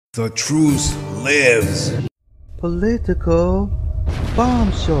The truth lives. Political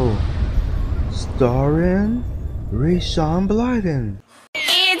Bomb Show, starring Rayshawn Blyden.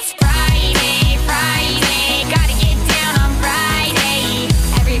 It's Friday, Friday, gotta get down on Friday.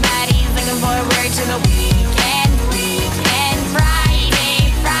 Everybody's looking forward to the weekend,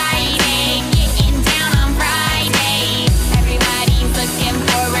 Friday, Friday, getting down on Friday. Everybody's looking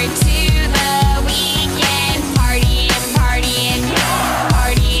forward to the weekend, partying, partying,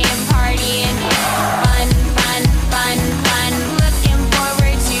 partying, partying. Fun, fun, fun, fun, looking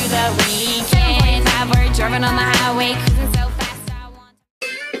forward to the weekend. We're driving on the highway, cruising so fast I want.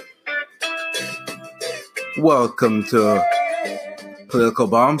 Welcome to Political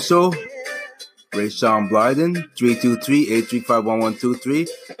Bomb Show. Rayshawn Blyden, 323-835-1123,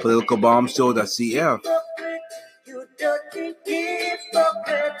 politicalbombshow.cf.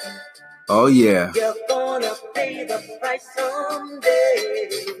 Oh yeah. You're gonna pay the price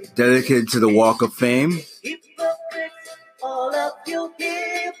someday. Dedicated to the Walk of Fame. Hypocrites, all of you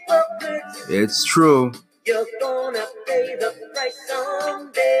hypocrites. It's true. You're gonna pay the price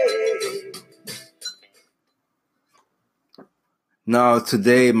someday. Now,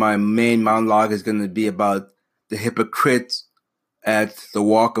 today, my main monologue is going to be about the hypocrites at the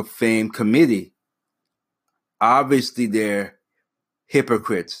Walk of Fame committee. Obviously, they're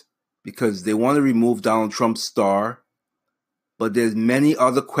hypocrites because they want to remove Donald Trump's star, but there's many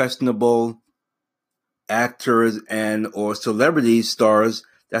other questionable actors and or celebrity stars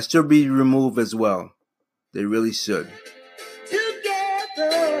that should be removed as well. They really should.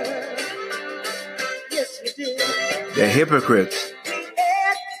 Together, yes we do. They're hypocrites.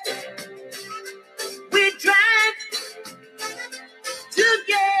 We drive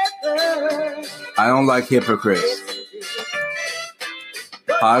together. I don't like hypocrites.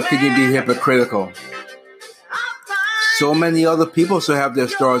 How could you be hypocritical? So many other people should have their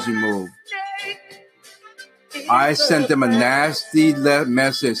stars removed. I sent them a nasty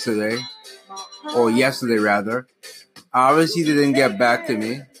message today, or yesterday rather. Obviously, they didn't get back to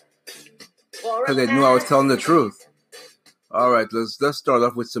me because they knew I was telling the truth. All right, let's start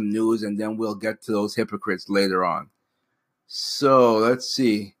off with some news, and then we'll get to those hypocrites later on. So let's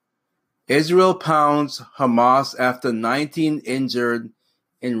see. Israel pounds Hamas after 19 injured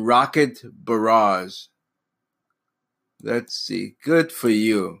in rocket barrage. Let's see. Good for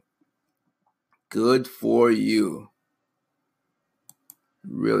you. Good for you.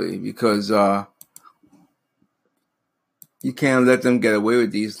 Really, because you can't let them get away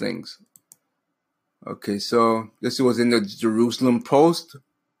with these things. Okay, so this was in the Jerusalem Post,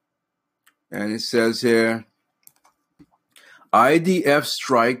 and it says here, IDF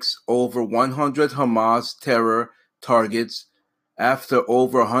strikes over 100 Hamas terror targets after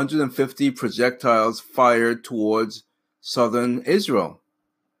over 150 projectiles fired towards southern Israel.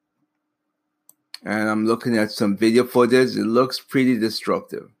 And I'm looking at some video footage. It looks pretty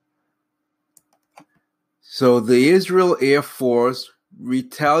destructive. So the Israel Air Force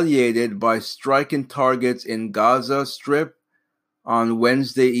retaliated by striking targets in Gaza Strip on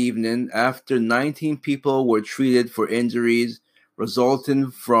Wednesday evening after 19 people were treated for injuries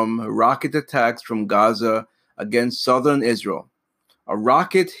resulting from rocket attacks from Gaza against southern Israel. A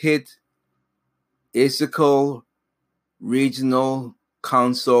rocket hit Issachar Regional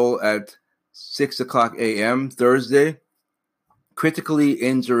Council at 6 o'clock a.m. Thursday, critically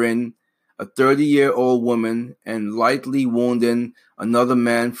injuring a 30-year-old woman and lightly wounding another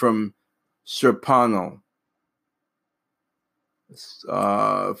man from Sherpano.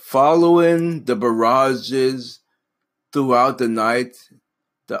 Following the barrages throughout the night,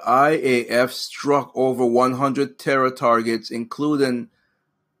 the IAF struck over 100 terror targets, including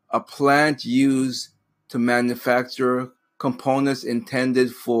a plant used to manufacture components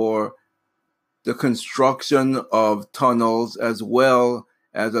intended for the construction of tunnels, as well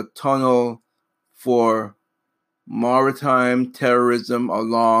as a tunnel for maritime terrorism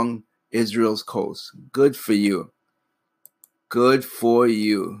along Israel's coast. Good for you. Good for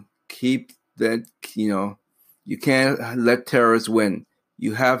you. Keep that, you can't let terrorists win.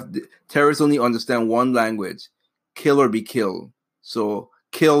 Terrorists only understand one language, kill or be killed. So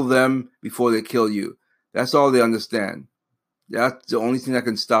kill them before they kill you. That's all they understand. That's the only thing that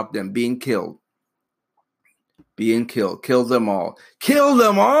can stop them, being killed. Being killed. Kill them all. Kill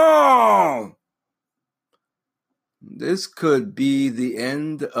them all! This could be the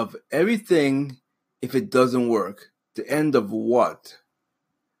end of everything if it doesn't work. The end of what?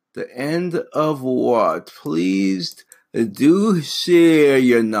 The end of what? Please do share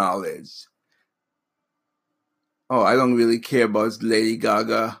your knowledge. Oh, I don't really care about Lady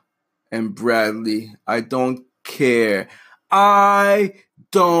Gaga and Bradley. I don't care. I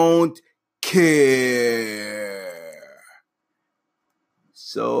don't care.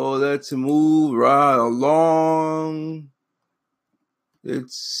 So let's move right along.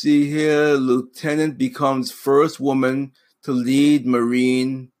 Let's see here. Lieutenant becomes first woman to lead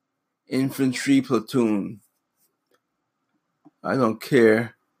Marine infantry platoon. I don't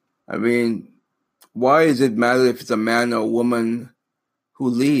care. I mean, why does it matter if it's a man or a woman who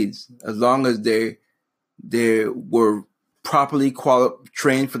leads? As long as they were properly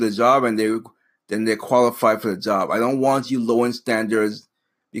trained for the job and they're qualified for the job. I don't want you lowering standards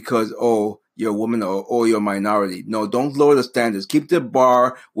because, you're a woman or you're a minority. No, don't lower the standards. Keep the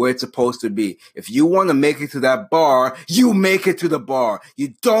bar where it's supposed to be. If you want to make it to that bar, you make it to the bar.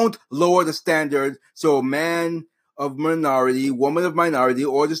 You don't lower the standard so a man of minority, woman of minority,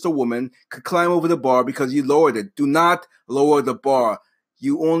 or just a woman could climb over the bar because you lowered it. Do not lower the bar.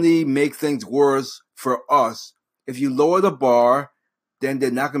 You only make things worse for us. If you lower the bar, then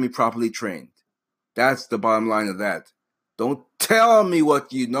they're not going to be properly trained. That's the bottom line of that. Don't tell me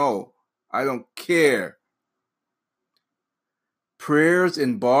what you know. I don't care. Prayers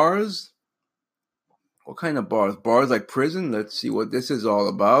in bars? What kind of bars? Bars like prison? Let's see what this is all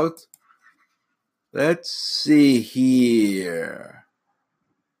about. Let's see here.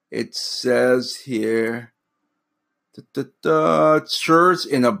 It says here, church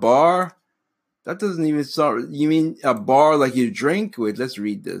in a bar? That doesn't even sound... You mean a bar like you drink? Wait, let's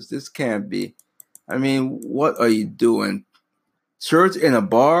read this. This can't be. I mean, what are you doing? Church in a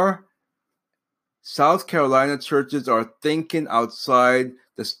bar? South Carolina churches are thinking outside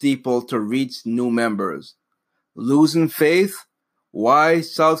the steeple to reach new members. Losing faith? Why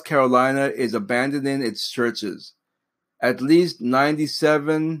South Carolina is abandoning its churches. At least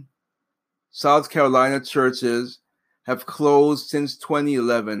 97 South Carolina churches have closed since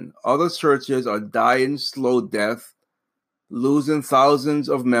 2011. Other churches are dying slow death, losing thousands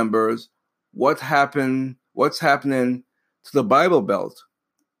of members. What's happening to the Bible Belt?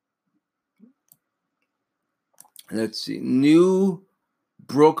 Let's see. New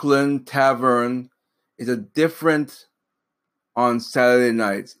Brooklyn Tavern is a different on Saturday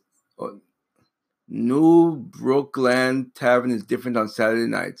nights. New Brooklyn Tavern is different on Saturday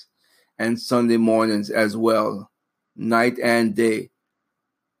nights and Sunday mornings as well, night and day.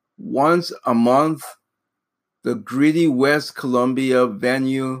 Once a month, the gritty West Columbia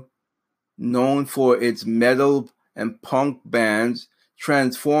venue, known for its metal and punk bands,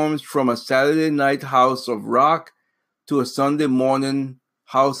 transforms from a Saturday night house of rock to a Sunday morning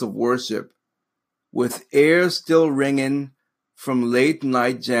house of worship. With air still ringing from late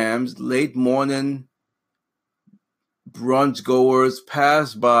night jams, late morning brunch goers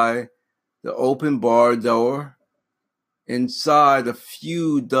pass by the open bar door. Inside, a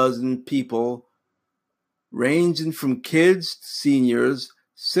few dozen people, ranging from kids to seniors,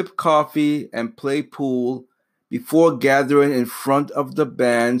 sip coffee and play pool before gathering in front of the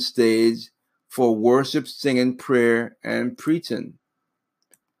band stage for worship, singing, prayer, and preaching.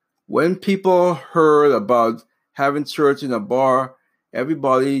 When people heard about having church in a bar,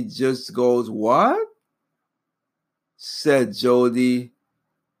 everybody just goes, "What?" said Jody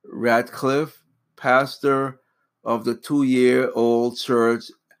Ratcliffe, pastor of the 2-year-old church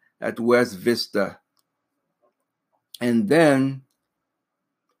at West Vista. And then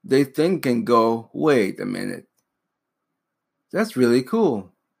they think and go, "Wait a minute. That's really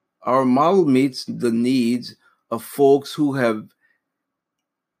cool. Our model meets the needs of folks who have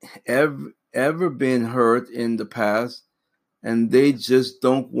ever been hurt in the past, and they just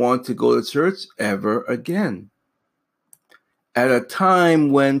don't want to go to church ever again." At a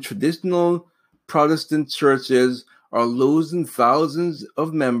time when traditional Protestant churches are losing thousands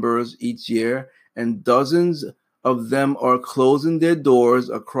of members each year and dozens of them are closing their doors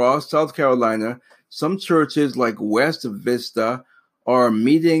across South Carolina, some churches like West Vista are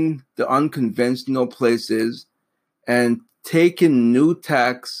meeting the unconventional places and taking new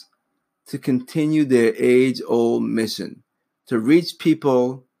tacks to continue their age-old mission, to reach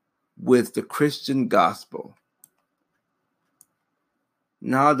people with the Christian gospel.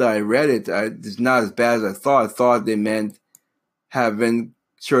 Now that I read it, it's not as bad as I thought. I thought they meant having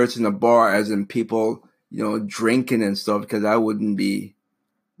church in a bar, as in people, drinking and stuff, because I wouldn't be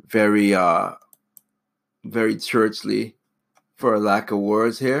very, very churchly, for a lack of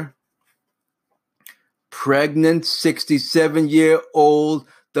words here. Pregnant 67-year-old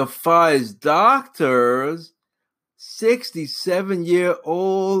defies doctors.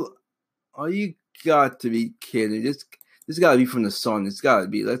 67-year-old? Oh, you got to be kidding. This got to be from the Sun. It's got to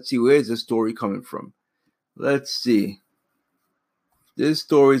be. Let's see. Where's this story coming from? Let's see. This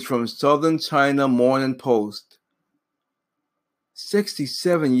story is from Southern China Morning Post.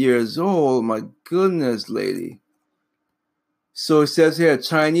 67 years old. My goodness, lady. So it says here, a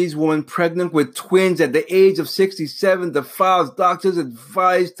Chinese woman pregnant with twins at the age of 67 defies doctors'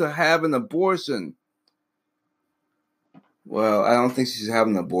 advice to have an abortion. Well, I don't think she should have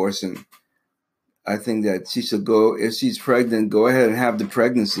an abortion. I think that she should go, if she's pregnant, go ahead and have the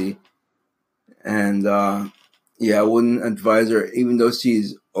pregnancy. And yeah, I wouldn't advise her, even though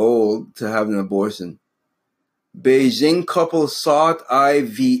she's old, to have an abortion. Beijing couple sought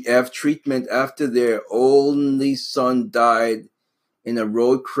IVF treatment after their only son died in a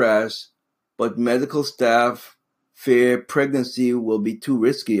road crash, but medical staff fear pregnancy will be too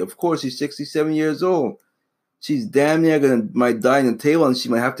risky. Of course, she's 67 years old. She's damn near might die on the table, and she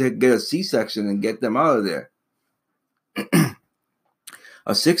might have to get a C-section and get them out of there.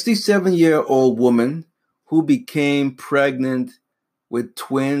 A 67-year-old woman who became pregnant with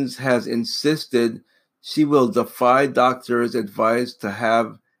twins has insisted she will defy doctors' advice to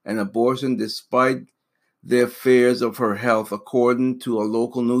have an abortion despite their fears of her health, according to a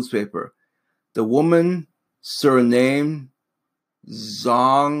local newspaper. The woman, surnamed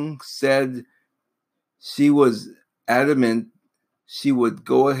Zhang, said she was adamant she would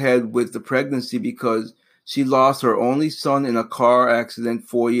go ahead with the pregnancy because she lost her only son in a car accident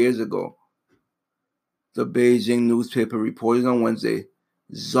 4 years ago. The Beijing newspaper reported on Wednesday.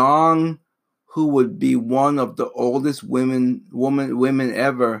 Zhang, who would be one of the oldest women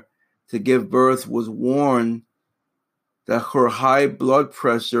ever to give birth, was warned that her high blood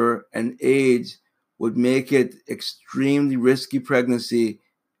pressure and age would make it extremely risky pregnancy,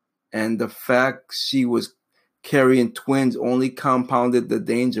 and the fact she was carrying twins only compounded the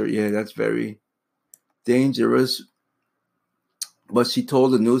danger. Yeah, that's very dangerous. But she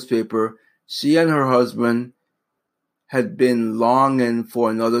told the newspaper she and her husband had been longing for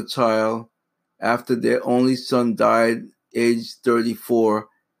another child after their only son died age 34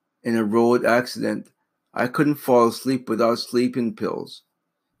 in a road accident. I couldn't fall asleep without sleeping pills.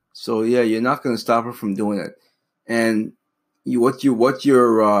 So yeah, you're not going to stop her from doing it. And what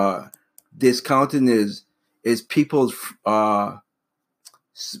you're discounting is people's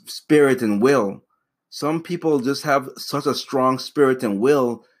spirit and will. Some people just have such a strong spirit and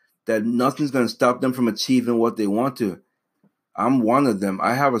will that nothing's going to stop them from achieving what they want to. I'm one of them.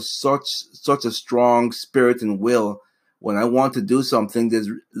 I have such a strong spirit and will. When I want to do something, there's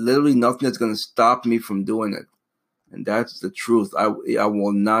literally nothing that's going to stop me from doing it. And that's the truth. I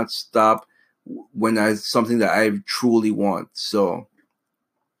will not stop when something that I truly want. So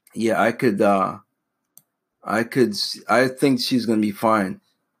yeah, I think she's going to be fine.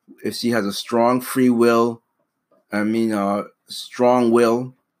 If she has a strong free will, strong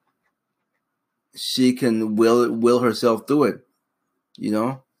will, she can will herself do it, you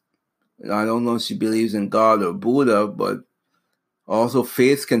know? And I don't know if she believes in God or Buddha, but also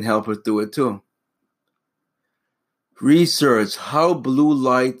faith can help her do it too. Research how blue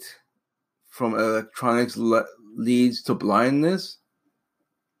light from electronics leads to blindness.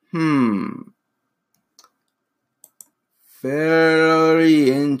 Very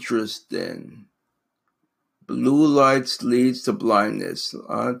interesting. Blue lights leads to blindness.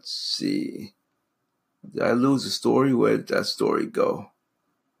 Let's see. Did I lose the story? Where did that story go?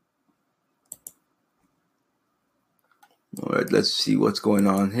 All right, let's see what's going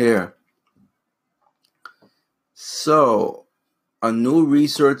on here. So, a new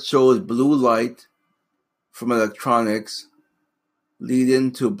research shows blue light from electronics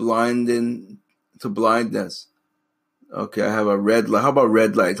leading to blindness. Okay, I have a red light. How about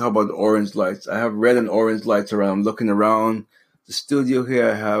red lights? How about orange lights? I have red and orange lights around. I'm looking around the studio here.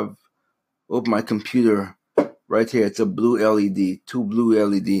 I have my computer right here. It's a blue LED, 2 blue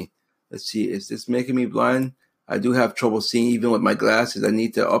LED. Let's see, is this making me blind? I do have trouble seeing even with my glasses. I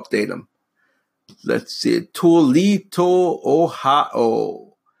need to update them. Let's see, Toledo,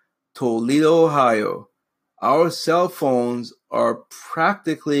 Ohio. Our cell phones are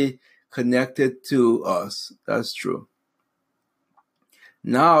practically connected to us. That's true.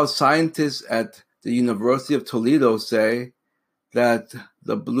 Now, scientists at the University of Toledo say that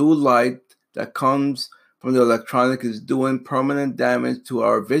the blue light that comes from the electronic is doing permanent damage to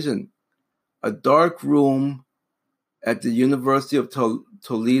our vision. A dark room at the University of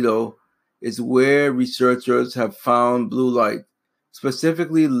Toledo is where researchers have found blue light,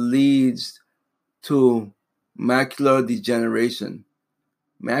 specifically leads to macular degeneration.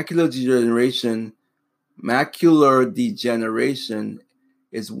 Macular degeneration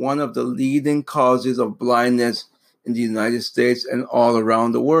is one of the leading causes of blindness in the United States and all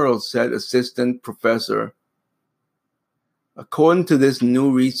around the world, said assistant professor. According to this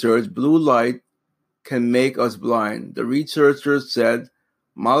new research, blue light can make us blind. The researchers said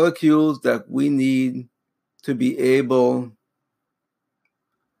molecules that we need to be able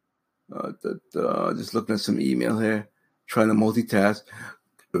just looking at some email here, trying to multitask.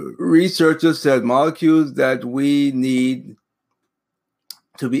 Researchers said molecules that we need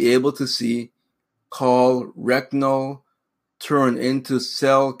to be able to see, called retinal, turn into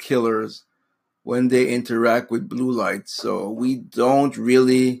cell killers when they interact with blue light. So we don't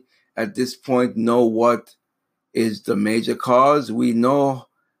really, at this point, know what is the major cause. We know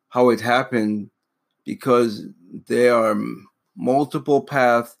how it happened because there are multiple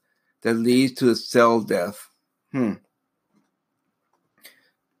paths that leads to cell death.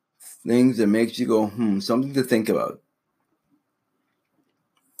 Things that makes you go, something to think about.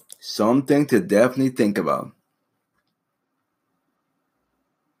 Something to definitely think about.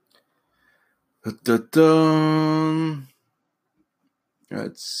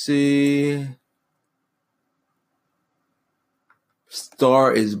 Let's see.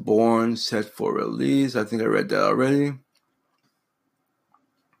 Star is Born set for release. I think I read that already.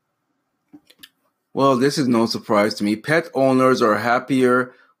 Well, this is no surprise to me. Pet owners are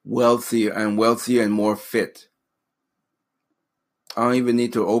happier, wealthier, and more fit. I don't even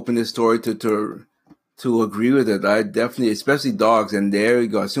need to open this story to agree with it. I definitely, especially dogs, and there you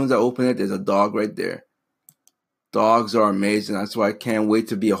go. As soon as I open it, there's a dog right there. Dogs are amazing. That's why I can't wait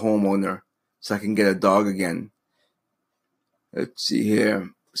to be a homeowner so I can get a dog again. Let's see here.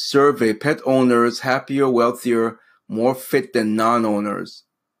 Survey: pet owners happier, wealthier, more fit than non-owners.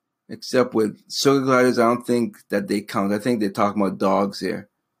 Except with sugar gliders, I don't think that they count. I think they're talking about dogs here.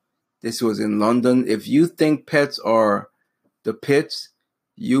 This was in London. If you think pets are the pits,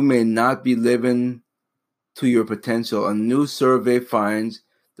 you may not be living to your potential. A new survey finds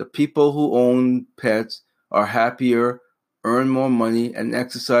the people who own pets are happier, earn more money, and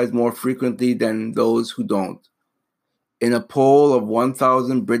exercise more frequently than those who don't. In a poll of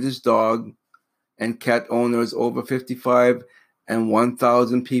 1,000 British dog and cat owners over 55 and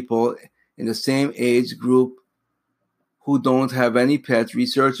 1,000 people in the same age group who don't have any pets,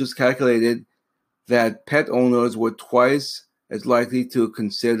 researchers calculated that pet owners were twice as likely to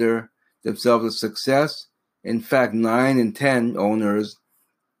consider themselves a success. In fact, 9 in 10 owners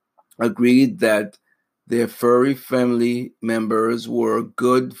agreed that their furry family members were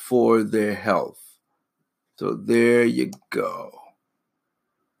good for their health. So there you go.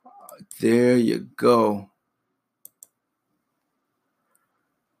 There you go.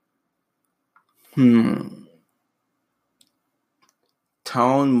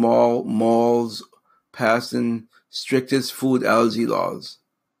 Town malls passing strictest food allergy laws.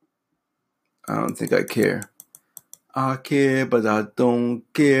 I don't think I care. I care, but I don't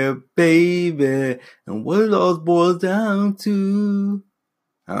care, baby. And what it all boils down to,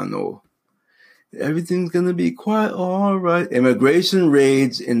 I don't know. Everything's gonna be quite alright. Immigration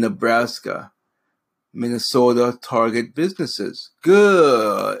raids in Nebraska, Minnesota target businesses.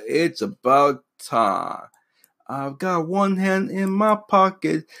 Good. It's about time. I've got one hand in my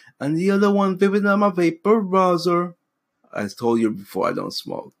pocket and the other one vipping on my vaporizer. I told you before, I don't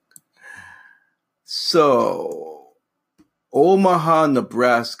smoke. So, Omaha,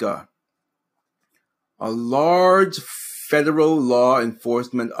 Nebraska. A large federal law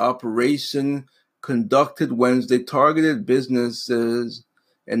enforcement operation conducted Wednesday targeted businesses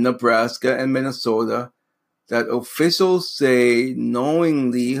in Nebraska and Minnesota that officials say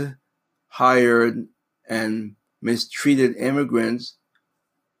knowingly hired and mistreated immigrants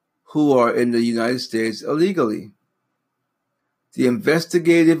who are in the United States illegally. The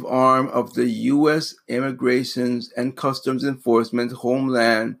investigative arm of the U.S. Immigration and Customs Enforcement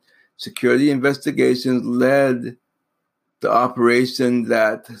Homeland Security Investigations led the operation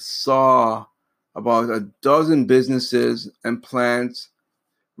that saw about a dozen businesses and plants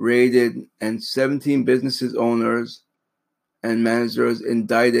raided and 17 businesses owners and managers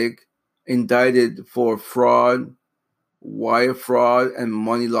indicted for fraud, wire fraud, and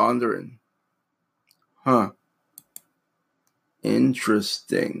money laundering.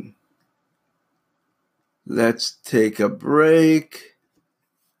 Interesting. Let's take a break,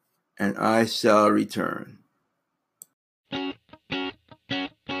 and I shall return.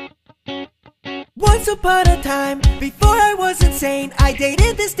 Once upon a time, before I was insane, I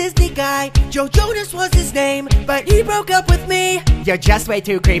dated this Disney guy. Joe Jonas was his name, but he broke up with me. You're just way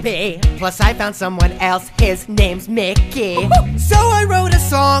too creepy. Plus I found someone else, his name's Mickey. So I wrote a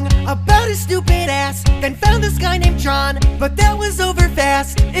song about his stupid ass, then found this guy named John, but that was over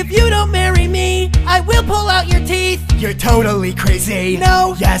fast. If you don't marry me, I will pull out your teeth. You're totally crazy.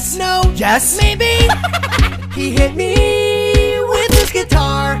 No. Yes. No. Yes. Maybe. He hit me with his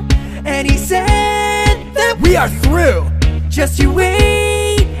guitar and he said, we are through. Just you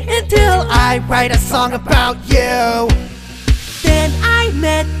wait until I write a song about you. Then I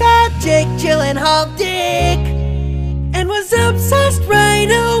met that Jake Gyllenhaal dick and was obsessed right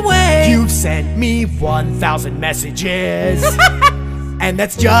away. You've sent me 1,000 messages. And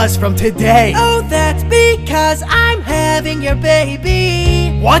that's just from today. Oh, that's because I'm having your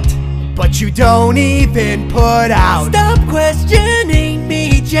baby. What? But you don't even put out. Stop questioning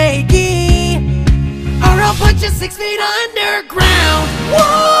me, Jakey, or I'll put you 6 feet underground.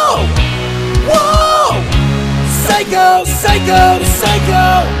 Whoa! Whoa! Psycho, psycho,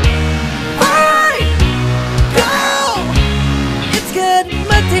 psycho. Hey! Go! It's good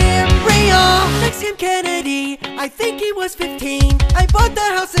material. Maxim Kennedy, I think he was 15. I bought the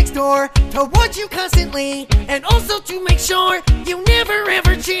house next door to watch you constantly, and also to make sure you never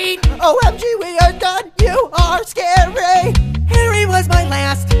ever cheat. OMG, we are done. You are scary. Harry was my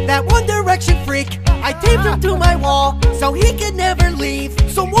last, that One Direction freak. I taped him to my wall so he could never leave.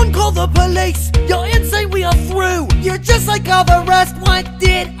 Someone call the police. You're insane, we are through. You're just like all the rest. What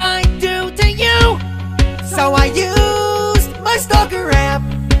did I do to you? So I used my stalker app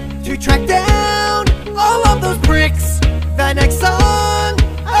to track down all of those pricks. The next song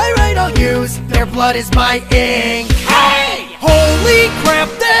I write, I'll use their blood as my ink. Hey! Holy crap,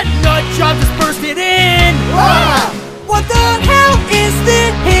 that nut job just bursted in! Ah! What the hell is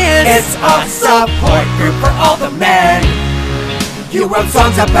this? It's a support group for all the men. You wrote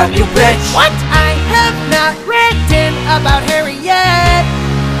songs about you, bitch. What? I have not written about Harry yet.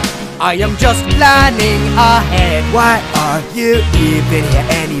 I am just planning ahead. Why are you even here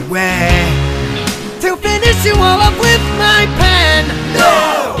anyway? To finish you all up with my pen.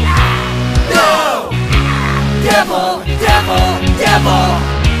 No! No! Devil, devil, devil.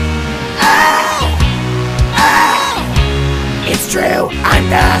 Ow! Ow! It's true, I'm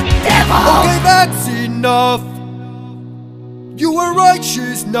the devil. Okay, that's enough. You were right,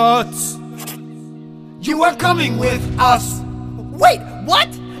 she's nuts. You are coming with us. Wait, what?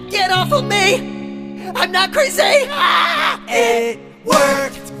 Get off of me! I'm not crazy! Ah! It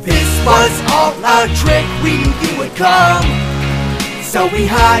worked! This was all a trick, we knew you would come. So we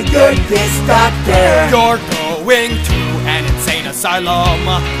hired this doctor. You're going to an insane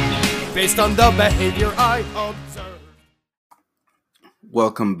asylum based on the behavior I observed.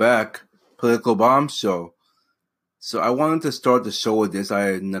 Welcome back, Political Bomb Show. So I wanted to start the show with this.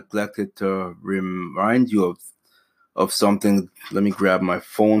 I neglected to remind you of something. Let me grab my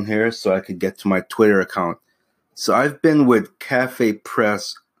phone here so I could get to my Twitter account. So I've been with Cafe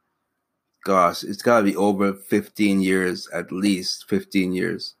Press, gosh, it's got to be over 15 years, at least 15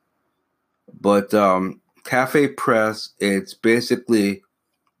 years. But Cafe Press, it's basically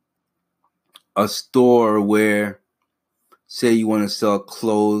a store where, say you want to sell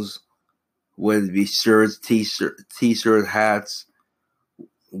clothes, whether it be shirts, t-shirt, hats,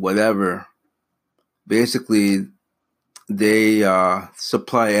 whatever. Basically, they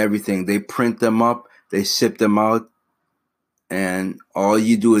supply everything. They print them up, they ship them out, and all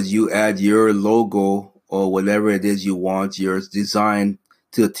you do is you add your logo or whatever it is you want, your design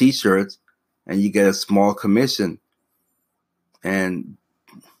to the t-shirts, and you get a small commission. And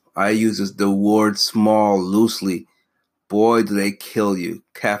I use the word small loosely. Boy, do they kill you.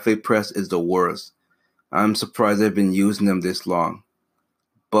 Cafe Press is the worst. I'm surprised I've been using them this long.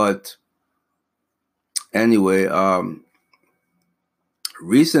 But anyway,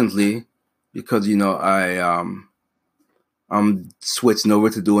 recently, because I'm switching over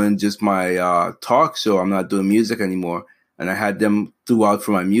to doing just my talk show. I'm not doing music anymore, and I had them throughout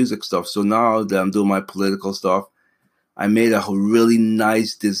for my music stuff. So now that I'm doing my political stuff, I made a really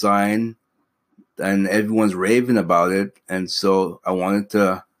nice design, and everyone's raving about it. And so I wanted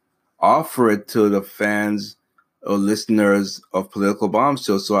to offer it to the fans or listeners of Political Bomb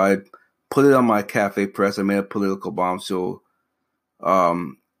Show. So I put it on my Cafe Press. I made a Political Bomb Show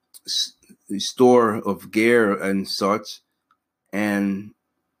store of gear and such, and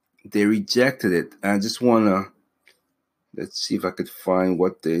they rejected it. And I just want to, let's see if I could find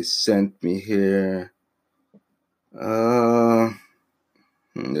what they sent me here.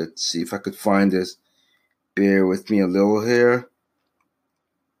 Let's see if I could find this. Bear with me a little here.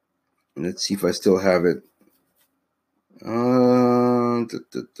 Let's see if I still have it. Well,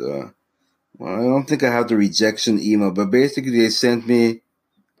 I don't think I have the rejection email, but basically they sent me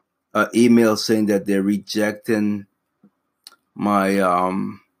an email saying that they're rejecting my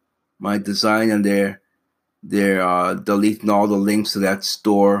my design, and they're deleting all the links to that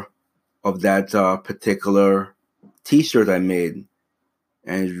store of that particular t-shirt I made.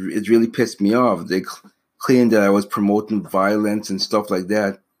 And it really pissed me off. They claimed that I was promoting violence and stuff like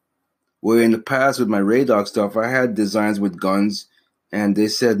that. Where in the past with my Raydog stuff, I had designs with guns, and they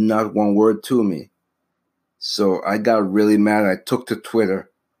said not one word to me. So I got really mad. I took to Twitter.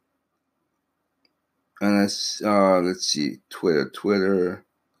 And let's see, Twitter,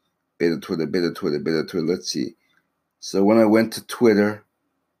 beta Twitter. Let's see. So when I went to Twitter,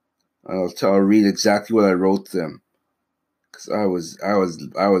 I'll read exactly what I wrote to them, because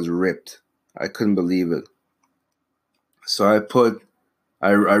I was ripped. I couldn't believe it. So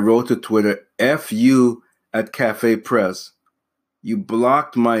I wrote to Twitter, "F you at Cafe Press. You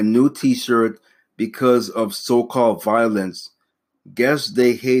blocked my new T-shirt because of so-called violence. Guess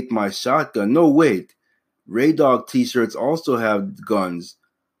they hate my shotgun. No, wait. Raydog T-shirts also have guns.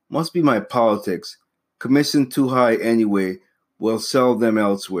 Must be my politics. Commission too high anyway. We'll sell them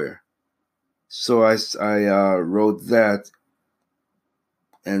elsewhere." So I wrote that,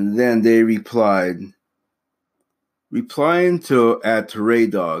 and then they replying to at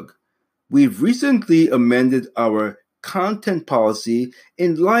Raydog, "We've recently amended our content policy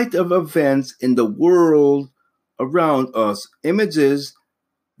in light of events in the world around us. Images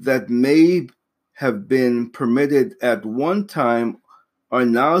that may have been permitted at one time are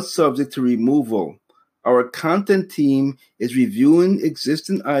now subject to removal. Our content team is reviewing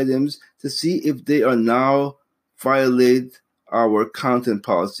existing items to see if they are now violate our content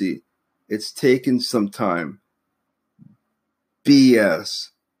policy. It's taken some time.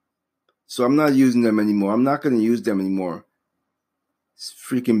 BS." So I'm not using them anymore. I'm not going to use them anymore. It's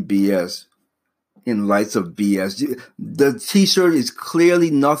freaking BS. In lights of BS. The T-shirt is clearly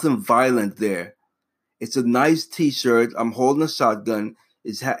nothing violent there. It's a nice T-shirt. I'm holding a shotgun.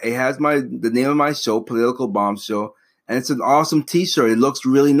 It has the name of my show, Political Bomb Show, and it's an awesome T-shirt. It looks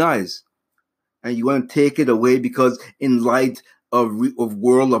really nice. And you want to take it away because in light of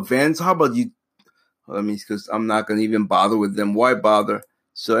world events? How about you? I mean, because I'm not going to even bother with them. Why bother?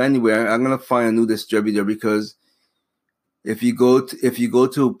 So anyway, I'm going to find a new distributor, because if you go to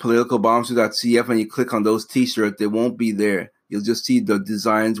politicalbombshow.cf and you click on those T-shirts, they won't be there. You'll just see the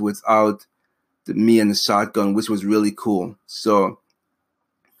designs without me and the shotgun, which was really cool. So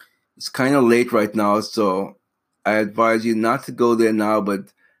it's kind of late right now, so I advise you not to go there now,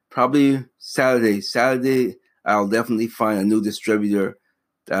 but probably Saturday, I'll definitely find a new distributor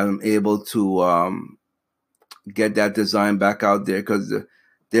that I'm able to get that design back out there, because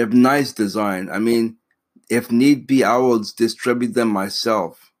they're nice design. I mean, if need be, I will distribute them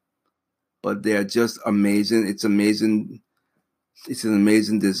myself, but they're just amazing. It's amazing. It's an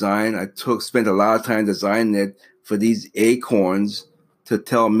amazing design. I spent a lot of time designing it for these acorns to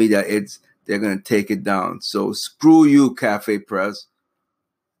tell me that they're going to take it down. So screw you, Cafe Press.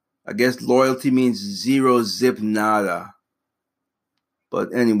 I guess loyalty means zero zip nada.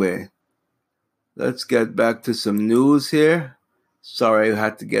 But anyway, let's get back to some news here. Sorry, I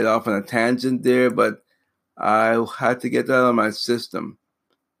had to get off on a tangent there, but I had to get that out of my system.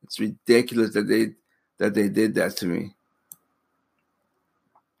 It's ridiculous that they did that to me.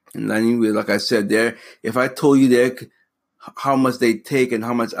 And anyway, like I said, if I told you how much they take and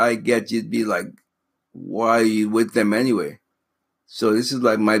how much I get, you'd be like, why are you with them anyway? So this is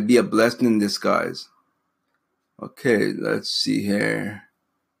might be a blessing in disguise. Okay, let's see here.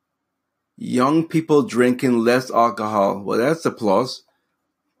 Young people drinking less alcohol. Well, that's a plus.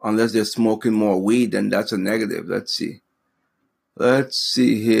 Unless they're smoking more weed, then that's a negative. Let's see. Let's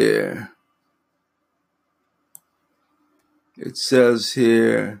see here. It says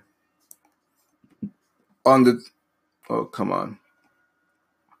here oh, come on.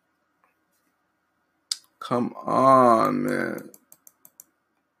 Come on, man.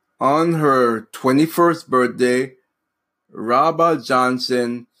 On her 21st birthday, Rabah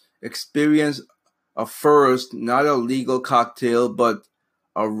Johnson experienced a first, not a legal cocktail, but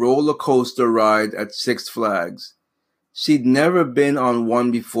a roller coaster ride at Six Flags. She'd never been on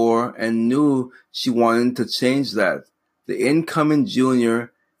one before and knew she wanted to change that. The incoming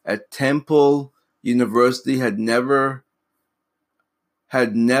junior at Temple University had never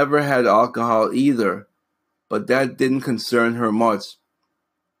had alcohol either, but that didn't concern her much.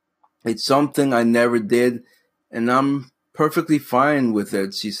 "It's something I never did, and I'm perfectly fine with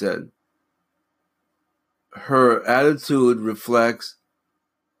it," she said. Her attitude reflects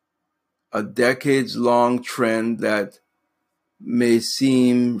a decades-long trend that may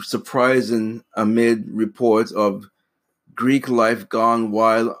seem surprising amid reports of Greek life gone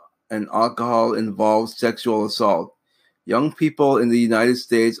wild and alcohol-involved sexual assault. Young people in the United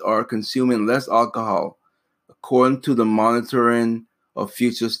States are consuming less alcohol, according to the Monitoring of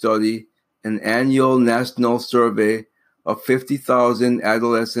Future study, an annual national survey of 50,000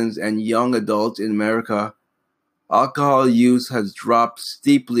 adolescents and young adults in America. Alcohol use has dropped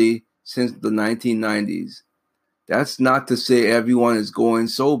steeply since the 1990s. That's not to say everyone is going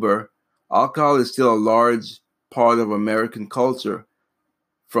sober. Alcohol is still a large part of American culture,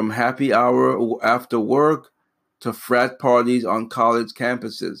 from happy hour after work to frat parties on college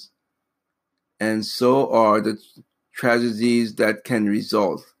campuses. And so are the tragedies that can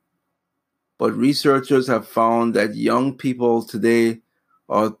result. But researchers have found that young people today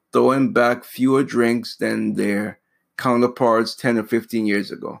are throwing back fewer drinks than their counterparts 10 or 15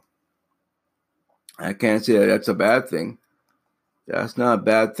 years ago. I can't say that that's a bad thing. That's not a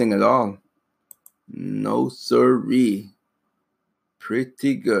bad thing at all. No siree.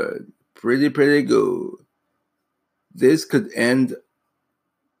 Pretty good. Pretty good. This could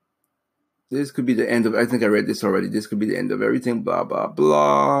be the end of, I think I read this already. This could be the end of everything, blah, blah,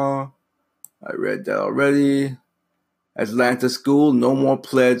 blah. I read that already. Atlanta School, no more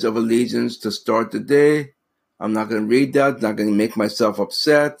pledge of allegiance to start the day. I'm not going to read that. Not going to make myself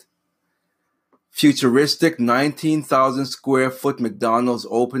upset. Futuristic 19,000 square foot McDonald's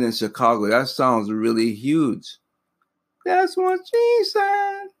open in Chicago. That sounds really huge. That's what she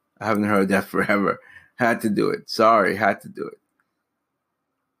said. I haven't heard that forever. Had to do it. Sorry, had to do it.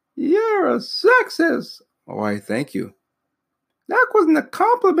 You're a sexist. Oh, why, thank you. That wasn't a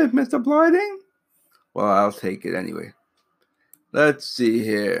compliment, Mr. Blyting. Well, I'll take it anyway. Let's see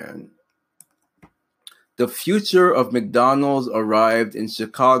here. The future of McDonald's arrived in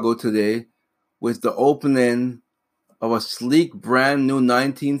Chicago today with the opening of a sleek, brand new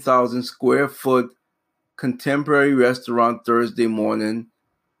 19,000 square foot contemporary restaurant Thursday morning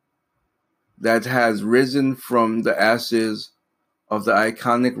that has risen from the ashes of the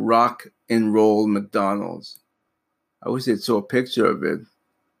iconic rock and roll McDonald's. I wish they'd show a picture of it.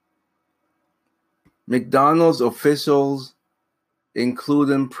 McDonald's officials,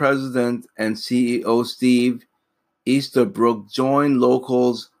 including President and CEO Steve Easterbrook, joined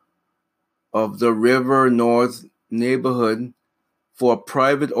locals of the River North neighborhood for a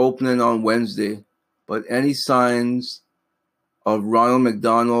private opening on Wednesday, but any signs of Ronald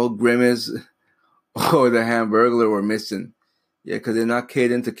McDonald, Grimace, or the Hamburglar were missing. Yeah, because they're not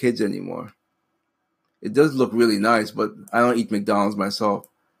catering to kids anymore. It does look really nice, but I don't eat McDonald's myself.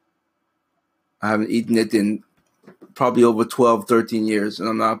 I haven't eaten it in probably over 12, 13 years, and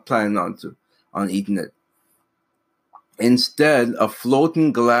I'm not planning on eating it. Instead, a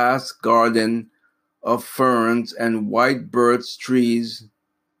floating glass garden of ferns and white birch trees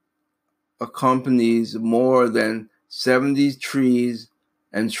accompanies more than 70 trees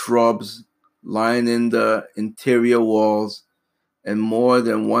and shrubs lining the interior walls and more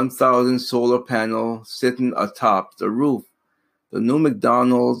than 1,000 solar panels sitting atop the roof. The new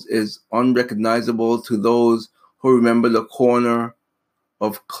McDonald's is unrecognizable to those who remember the corner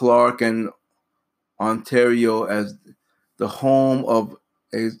of Clark and Ontario as the home of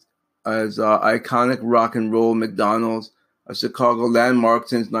iconic rock and roll McDonald's, a Chicago landmark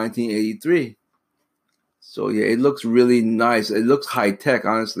since 1983. So yeah, it looks really nice. It looks high tech,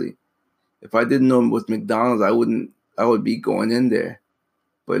 honestly. If I didn't know it was McDonald's, I would be going in there.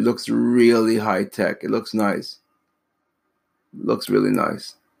 But it looks really high tech. It looks nice. It looks really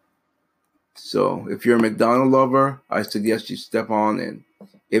nice. So if you're a McDonald's lover, I suggest you step on in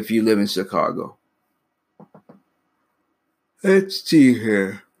if you live in Chicago. Let's see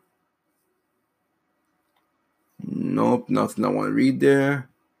here. Nope, nothing I want to read there.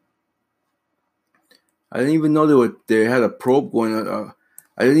 I didn't even know they had a probe going on.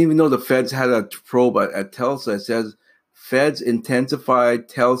 I didn't even know the feds had a probe at Tulsa. It says Feds intensified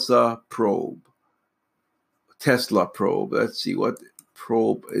Tesla probe. Let's see, what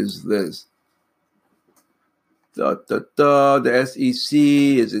probe is this? The SEC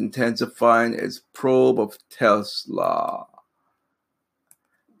is intensifying its probe of Tesla.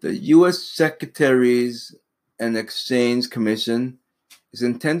 The U.S. Securities and Exchange Commission is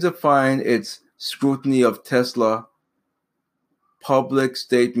intensifying its scrutiny of Tesla public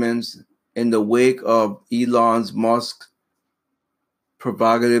statements in the wake of Elon Musk's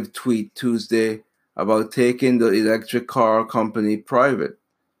provocative tweet Tuesday about taking the electric car company private,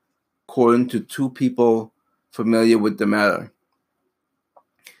 according to two people familiar with the matter.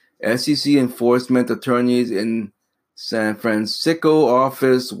 SEC enforcement attorneys in San Francisco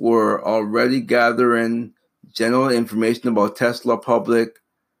office were already gathering general information about Tesla public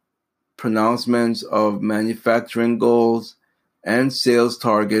pronouncements of manufacturing goals and sales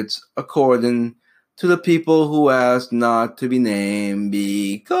targets, according to the people who asked not to be named,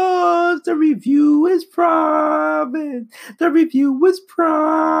 because the review is private. The review is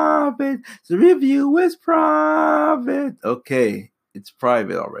private. The review is private. Okay, it's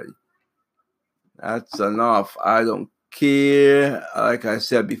private already. That's enough. I don't like I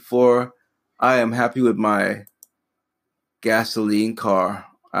said before, I am happy with my gasoline car.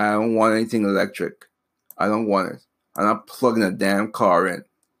 I don't want anything electric. I don't want it. I'm not plugging a damn car in.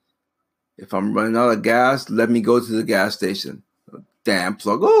 If I'm running out of gas, let me go to the gas station. Damn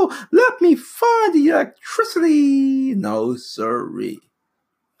plug. Oh, let me find the electricity. No, sirree.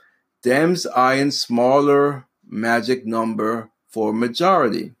 Dems eyeing smaller magic number for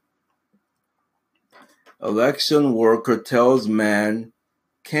majority. Election worker tells man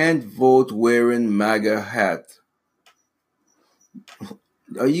can't vote wearing MAGA hat.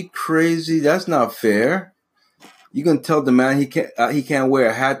 Are you crazy? That's not fair. You can tell the man he can't wear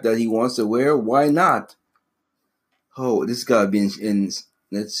a hat that he wants to wear. Why not? Oh, this gotta be in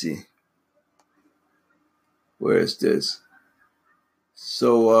let's see. Where is this?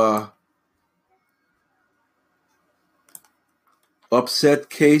 So upset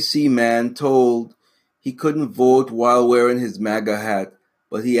KC man told he couldn't vote while wearing his MAGA hat,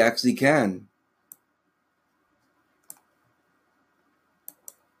 but he actually can.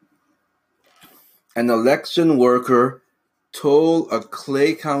 An election worker told a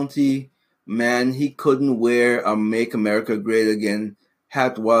Clay County man he couldn't wear a Make America Great Again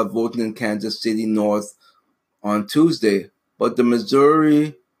hat while voting in Kansas City North on Tuesday, but the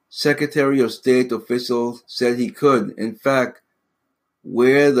Missouri Secretary of State official said he could, in fact,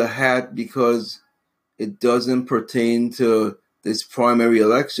 wear the hat because it doesn't pertain to this primary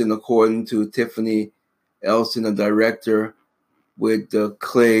election, according to Tiffany Elson, a director with the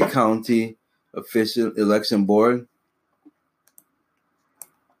Clay County Official Election Board.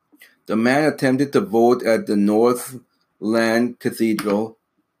 The man attempted to vote at the Northland Cathedral.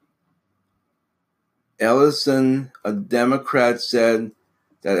 Ellison, a Democrat, said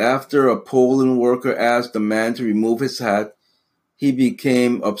that after a polling worker asked the man to remove his hat, he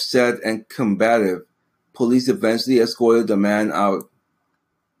became upset and combative. Police eventually escorted the man out.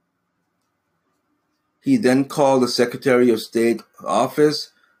 He then called the Secretary of State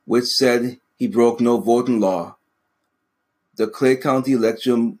office, which said he broke no voting law. The Clay County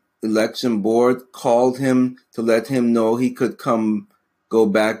Election Board called him to let him know he could go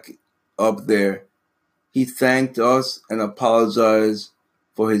back up there. He thanked us and apologized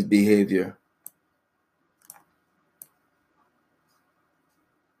for his behavior.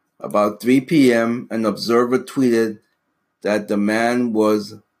 About 3 p.m., an observer tweeted that the man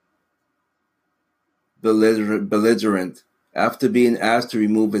was belligerent. After being asked to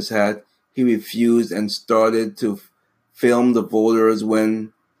remove his hat, he refused and started to film the voters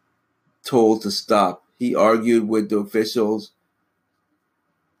when told to stop. He argued with the officials.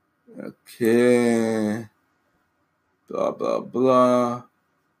 Okay. Blah, blah, blah.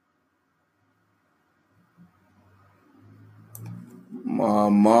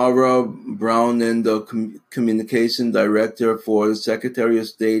 Mara Browning, the communication director for the Secretary of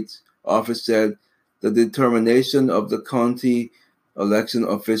State's office, said the determination of the county election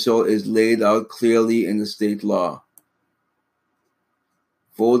official is laid out clearly in the state law.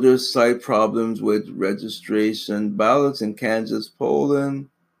 Voters cite problems with registration ballots in Kansas polling.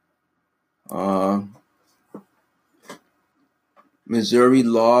 Missouri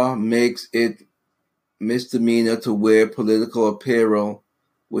law makes it misdemeanor to wear political apparel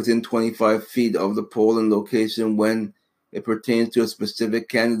within 25 feet of the polling location when it pertains to a specific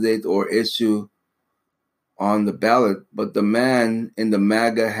candidate or issue on the ballot. But the man in the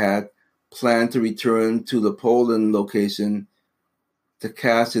MAGA hat planned to return to the polling location to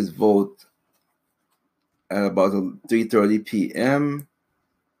cast his vote at about 3:30 p.m.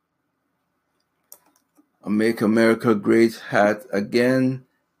 A Make America Great hat again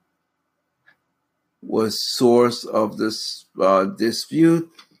was source of this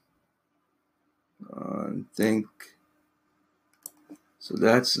dispute. I think so.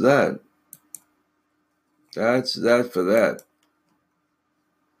 That's that. That's that for that.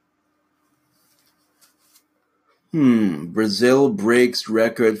 Brazil breaks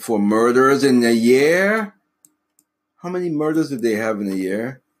record for murders in a year. How many murders did they have in a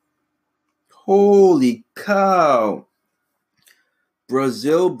year? Holy cow.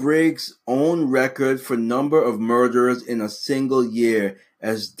 Brazil breaks own record for number of murders in a single year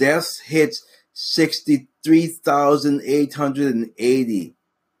as deaths hits 63,880.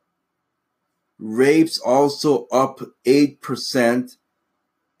 Rapes also up 8%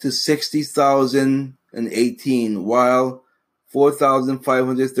 to 60,018, while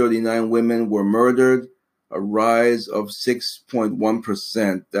 4,539 women were murdered, a rise of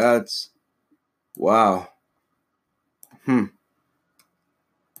 6.1%. That's wow.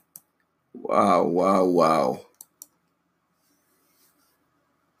 Wow.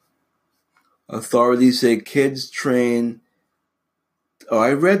 Authorities say kids train. Oh,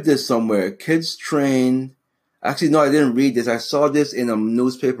 I read this somewhere. Kids train. Actually, no, I didn't read this. I saw this in a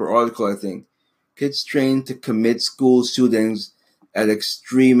newspaper article, I think. Kids trained to commit school shootings at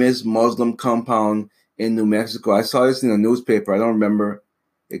extremist Muslim compound in New Mexico. I saw this in a newspaper. I don't remember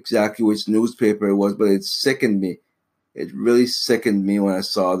exactly which newspaper it was, but it sickened me. It really sickened me when I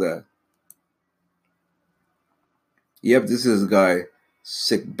saw that. Yep, this is a guy.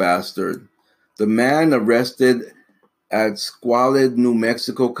 Sick bastard. The man arrested at squalid New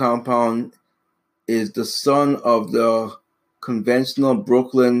Mexico compound is the son of the conventional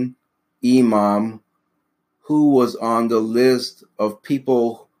Brooklyn imam who was on the list of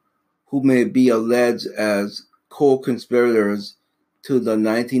people who may be alleged as co-conspirators to the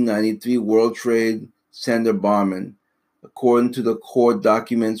 1993 World Trade Center bombing, according to the court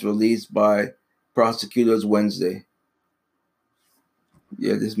documents released by prosecutors Wednesday.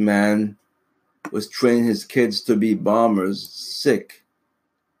 Yeah, this man was training his kids to be bombers. Sick.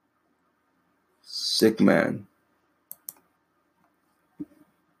 Sick man.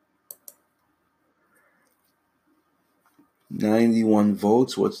 $91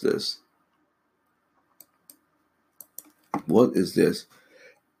 votes. What's this? What is this?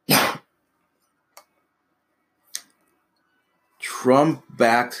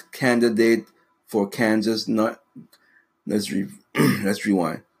 Trump-backed candidate for Kansas. Let's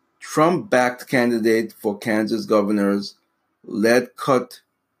rewind. Trump-backed candidate for Kansas governors led cut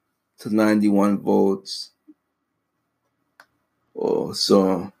to 91 votes. Oh,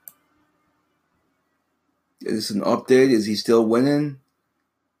 so is this an update? Is he still winning?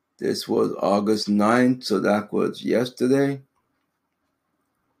 This was August 9th, so that was yesterday.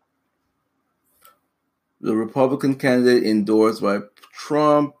 The Republican candidate endorsed by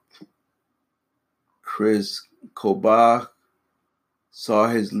Trump, Chris Kobach, saw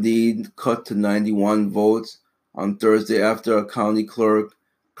his lead cut to 91 votes on Thursday after a county clerk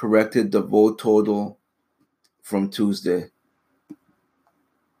corrected the vote total from Tuesday.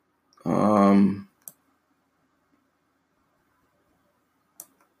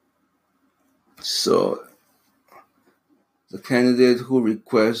 So the candidate who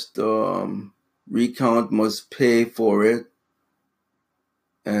requests recount must pay for it,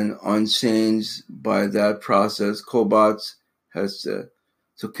 and unchanged by that process, Kobach has said.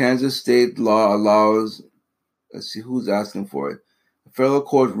 So Kansas state law allows, let's see who's asking for it. The federal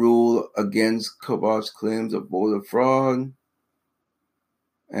court ruled against Kobach's claims of voter fraud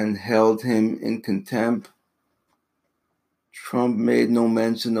and held him in contempt. Trump made no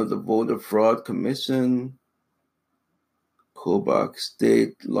mention of the voter fraud commission. Kobach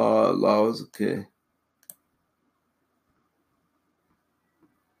state law allows, okay.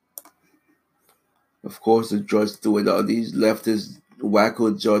 Of course, the judge threw it out. These leftist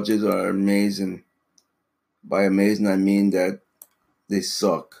wacko judges are amazing. By amazing, I mean that they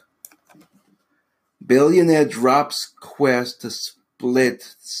suck. Billionaire drops quest to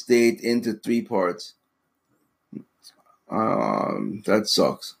split state into 3 parts. That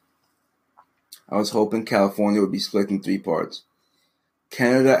sucks. I was hoping California would be split in 3 parts.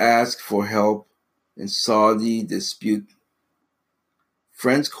 Canada asked for help in Saudi dispute.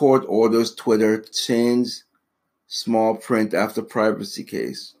 French court orders Twitter change small print after privacy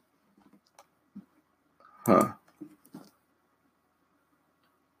case.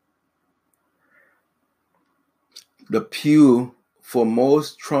 The Pew, for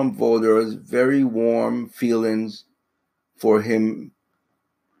most Trump voters, very warm feelings for him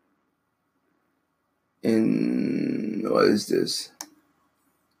in, what is this?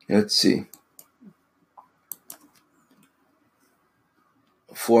 Let's see.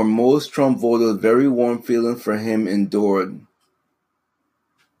 For most Trump voters, very warm feeling for him endured.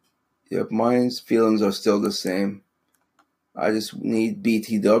 Yep, mine's feelings are still the same. I just need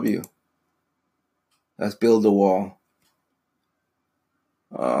BTW. Let's build a wall.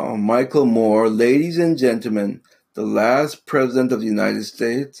 Michael Moore, ladies and gentlemen, the last president of the United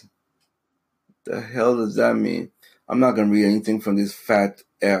States. What the hell does that mean? I'm not going to read anything from this fat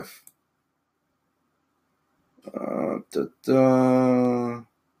F.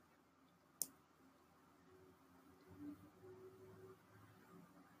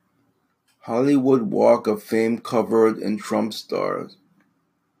 Hollywood Walk of Fame covered in Trump stars.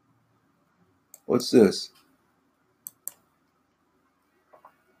 What's this?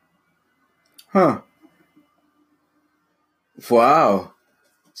 Wow.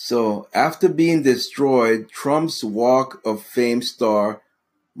 So, after being destroyed, Trump's Walk of Fame star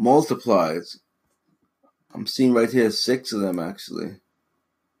multiplies. I'm seeing right here 6 of them, actually.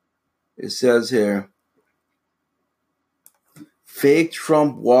 It says here, fake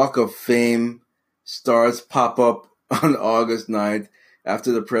Trump Walk of Fame stars pop up on August 9th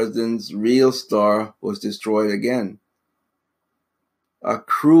after the president's real star was destroyed again. A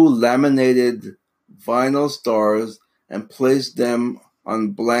crew laminated vinyl stars and placed them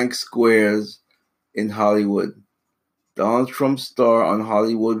on blank squares in Hollywood. Donald Trump's star on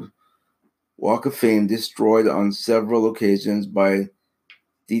Hollywood Walk of Fame destroyed on several occasions by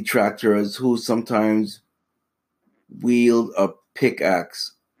detractors who sometimes wield a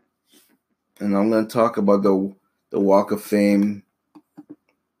pickaxe. And I'm going to talk about the Walk of Fame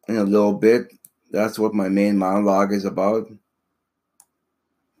in a little bit. That's what my main monologue is about.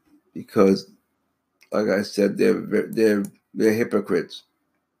 Because, like I said, they're hypocrites.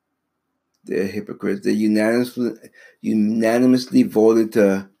 They're hypocrites. They unanimously voted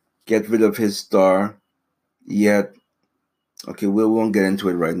to get rid of his star. Yet, okay, we won't get into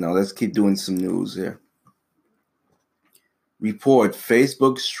it right now. Let's keep doing some news here. Report: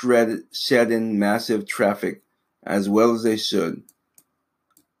 Facebook shedding massive traffic, as well as they should.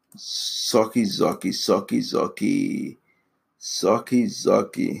 Sucky.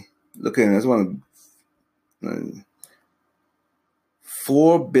 Look at him. That's one.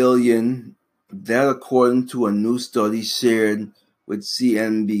 4 billion. That, according to a new study shared with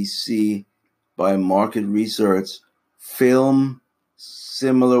CNBC by Market Research. Film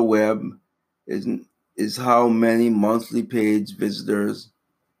SimilarWeb is how many monthly page visitors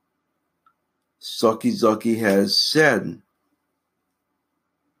Sucky has shed.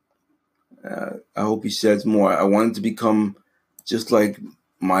 I hope he sheds more. I want it to become just like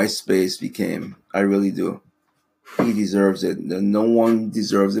MySpace became. I really do. He deserves it. No one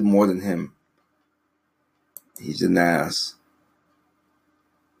deserves it more than him. He's an ass.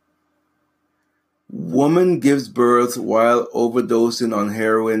 Woman gives birth while overdosing on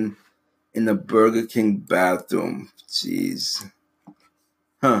heroin in a Burger King bathroom. Jeez.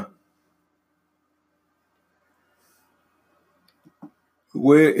 Huh.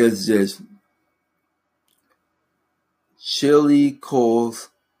 Where is this? Chillicothe,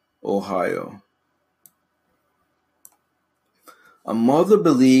 Ohio. A mother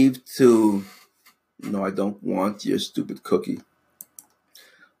believed to... No, I don't want your stupid cookie.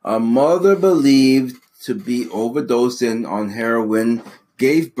 A mother believed to be overdosing on heroin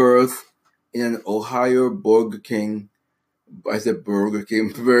gave birth in an Ohio Burger King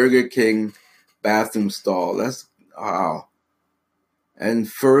bathroom stall. That's, wow.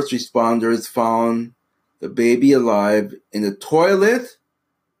 And first responders found the baby alive in the toilet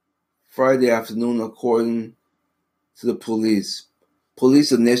Friday afternoon, according to the police.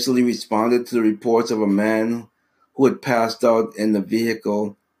 Police initially responded to the reports of a man who had passed out in the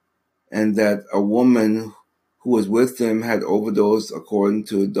vehicle and that a woman who was with him had overdosed, according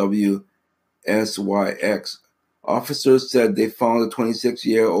to WSYX. Officers said they found a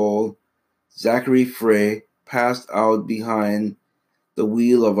 26-year-old Zachary Frey passed out behind the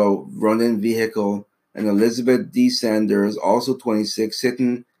wheel of a running vehicle, and Elizabeth D. Sanders, also 26,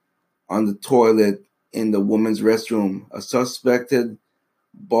 sitting on the toilet in the woman's restroom. A suspected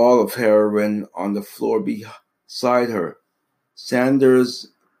ball of heroin on the floor beside her. Sanders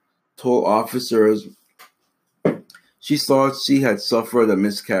told officers she thought she had suffered a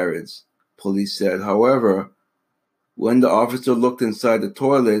miscarriage, police said. However, when the officer looked inside the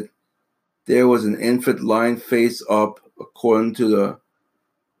toilet, there was an infant lying face up, according to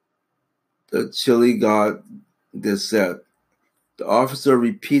the Chillicothe Gazette. The officer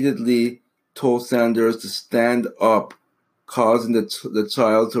repeatedly told Sanders to stand up, causing the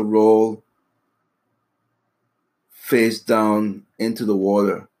child to roll face down into the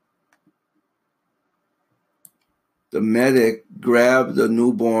water. The medic grabbed the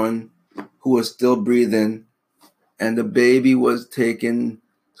newborn, who was still breathing, and the baby was taken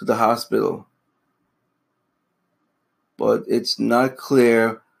to the hospital. But it's not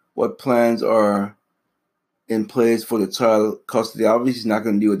clear what plans are in place for the child custody. Obviously, he's not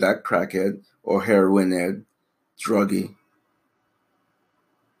going to be with that crackhead or heroin head, druggie.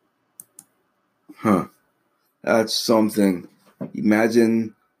 Huh. That's something.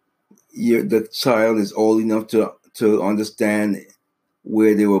 Imagine the child is old enough to understand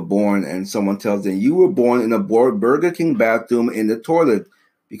where they were born, and someone tells them, you were born in a Burger King bathroom in the toilet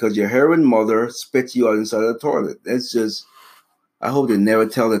because your heroin mother spit you out inside the toilet. It's just, I hope they never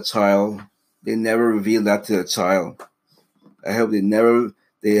tell the child. They never reveal that to the child. I hope they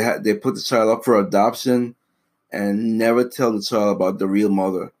put the child up for adoption and never tell the child about the real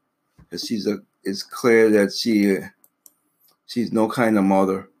mother. Because it's clear that she's no kind of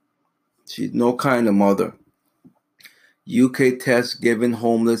mother. She's no kind of mother. UK tests giving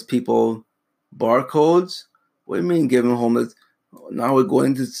homeless people barcodes? What do you mean giving homeless? Now we're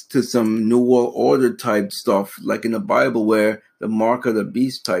going to some New World Order type stuff, like in the Bible, where the mark of the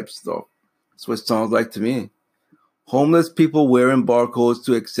beast type stuff. That's what it sounds like to me. Homeless people wearing barcodes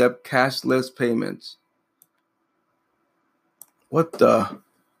to accept cashless payments. What the?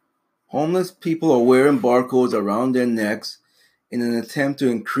 Homeless people are wearing barcodes around their necks in an attempt to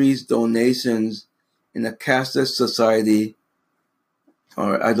increase donations in a cashless society.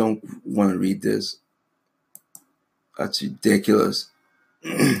 All right, I don't want to read this. That's ridiculous.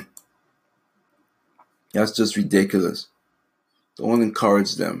 That's just ridiculous. Don't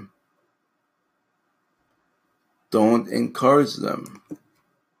encourage them. Don't encourage them.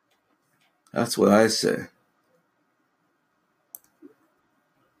 That's what I say.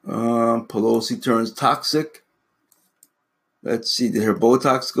 Pelosi turns toxic. Let's see. Did her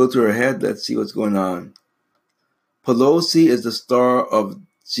Botox go to her head? Let's see what's going on. Pelosi is the star of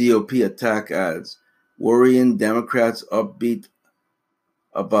GOP attack ads, worrying Democrats upbeat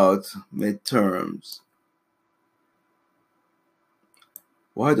about midterms.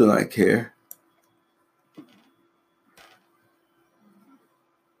 Why don't I care?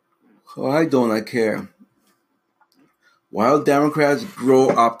 Why don't I care? While Democrats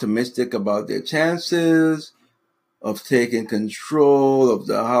grow optimistic about their chances of taking control of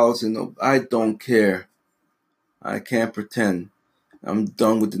the House, I don't care. I can't pretend. I'm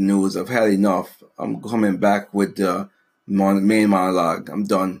done with the news. I've had enough. I'm coming back with the main monologue. I'm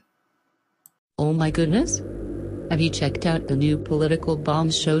done. Oh my goodness. Have you checked out the new Political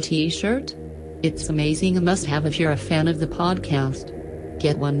Bomb Show t-shirt? It's amazing, a must-have if you're a fan of the podcast.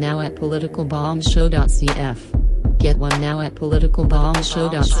 Get one now at politicalbombshow.cf. Get one now at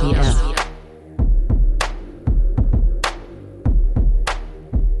politicalbombshow.cf.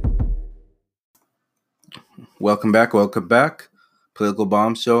 Welcome back. Political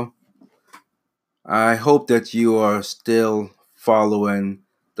Bomb Show. I hope that you are still following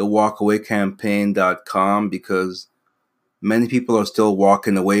the walkawaycampaign.com, because many people are still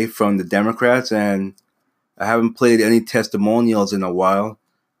walking away from the Democrats, and I haven't played any testimonials in a while.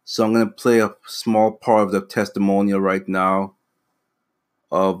 So I'm going to play a small part of the testimonial right now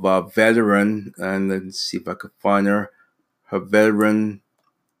of a veteran, and let's see if I can find her. Her veteran,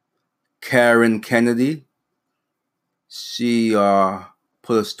 Karen Kennedy. She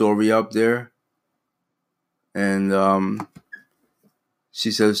put a story up there, and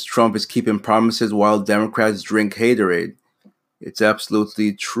she says Trump is keeping promises while Democrats drink haterade. It's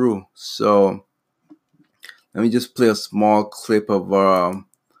absolutely true. So let me just play a small clip of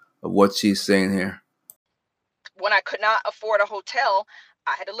what she's saying here. When I could not afford a hotel,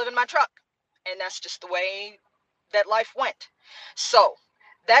 I had to live in my truck. And that's just the way that life went. So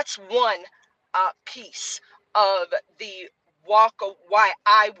that's one piece of the why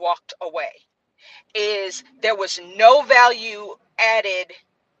I walked away, is there was no value added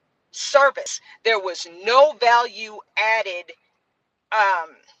service. There was no value added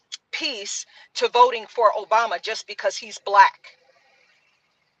piece to voting for Obama just because he's black.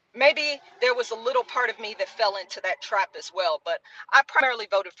 Maybe there was a little part of me that fell into that trap as well, but I primarily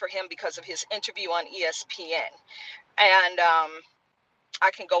voted for him because of his interview on ESPN. And I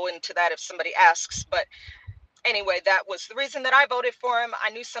can go into that if somebody asks, but anyway, that was the reason that I voted for him.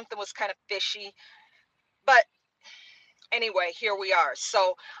 I knew something was kind of fishy, but anyway, here we are.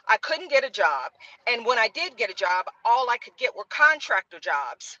 So I couldn't get a job, and when I did get a job, all I could get were contractor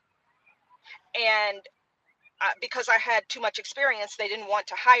jobs, and because I had too much experience, they didn't want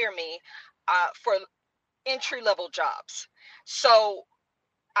to hire me for entry-level jobs. So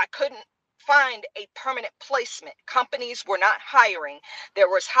I couldn't find a permanent placement. Companies were not hiring. There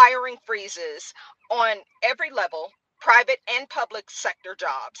was hiring freezes on every level, private and public sector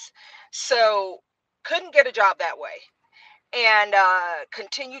jobs. So couldn't get a job that way. And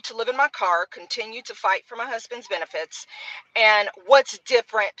continued to live in my car, continued to fight for my husband's benefits. And what's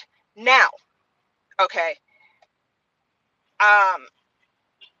different now? Okay.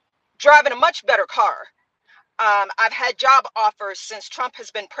 Driving a much better car. I've had job offers since Trump has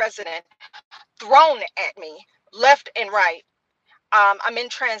been president thrown at me left and right. I'm in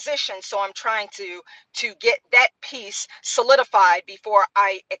transition, so I'm trying to get that piece solidified before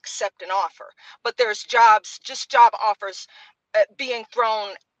I accept an offer. But there's job offers being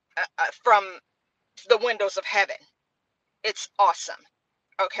thrown from the windows of heaven. It's awesome.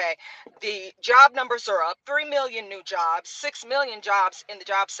 Okay, the job numbers are up, 3 million new jobs, 6 million jobs in the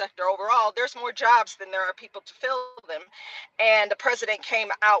job sector overall. There's more jobs than there are people to fill them. And the president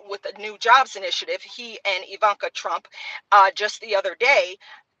came out with a new jobs initiative, he and Ivanka Trump, just the other day,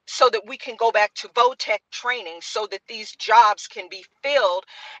 so that we can go back to VOTEC training so that these jobs can be filled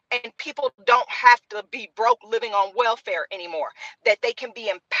and people don't have to be broke living on welfare anymore, that they can be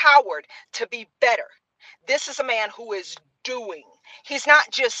empowered to be better. This is a man who is doing. He's not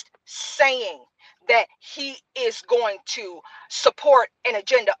just saying that he is going to support an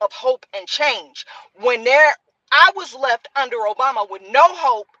agenda of hope and change. I was left under Obama with no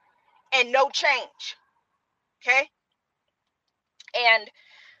hope and no change. Okay? And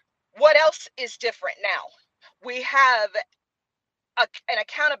what else is different now? We have an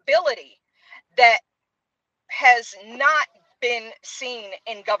accountability that has not been seen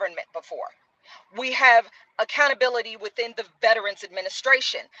in government before. We have accountability within the Veterans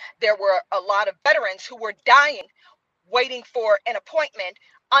Administration. There were a lot of veterans who were dying waiting for an appointment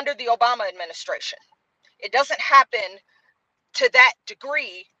under the Obama administration. It doesn't happen to that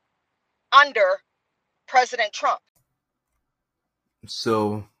degree under President Trump.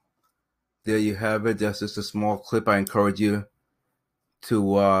 So there you have it. That's just a small clip. I encourage you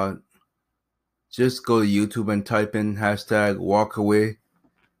to just go to YouTube and type in hashtag walkaway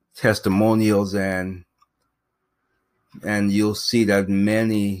testimonials, and you'll see that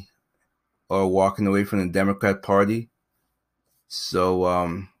many are walking away from the Democrat Party.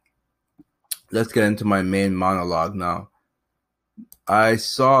 So let's get into my main monologue now. I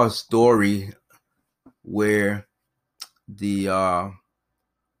saw a story where the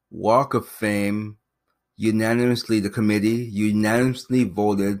Walk of Fame the committee unanimously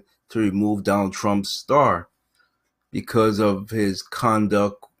voted to remove Donald Trump's star because of his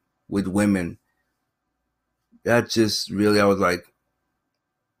conduct with women. That just really, I was like,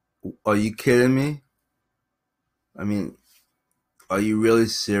 are you kidding me? I mean, are you really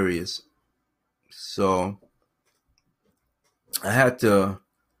serious? So I had to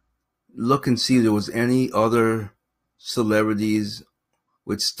look and see if there was any other celebrities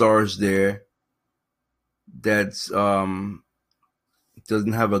with stars there that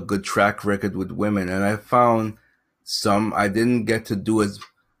doesn't have a good track record with women. And I found some. I didn't get to do as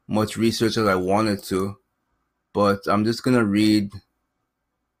much research as I wanted to, but I'm just gonna read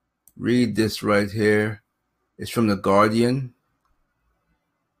this right here. It's from The Guardian,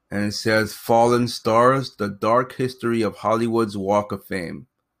 and it says, "Fallen Stars, the Dark History of Hollywood's Walk of Fame."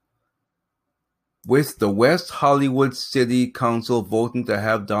 With the West Hollywood City Council voting to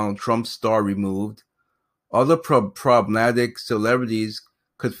have Donald Trump's star removed, other problematic celebrities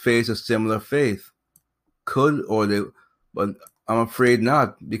could face a similar fate. But I'm afraid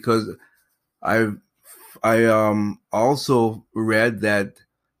not, because I also read that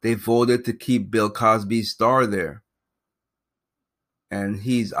they voted to keep Bill Cosby's star there. And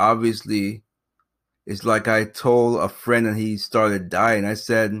he's obviously, it's like I told a friend and he started dying. I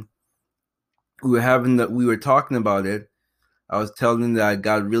said, we were talking about it. I was telling him that I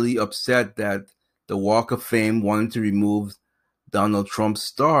got really upset that the Walk of Fame wanted to remove Donald Trump's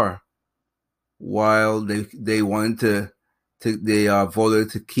star, while they wanted they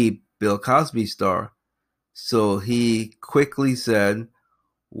voted to keep Bill Cosby's star. So he quickly said,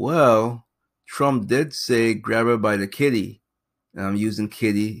 well, Trump did say grab her by the kitty. And I'm using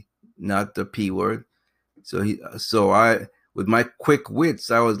kitty, not the P word. So I, with my quick wits,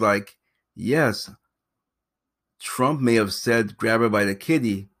 I was like, yes, Trump may have said grab her by the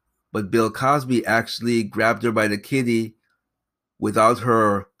kitty, but Bill Cosby actually grabbed her by the kitty without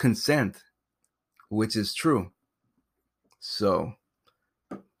her consent, which is true. So,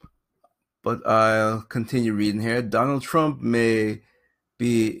 but I'll continue reading here. Donald Trump may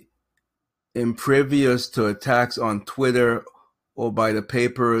be impervious to attacks on Twitter or by the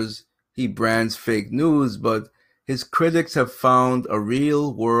papers he brands fake news, but his critics have found a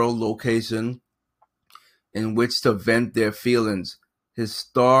real-world location in which to vent their feelings: his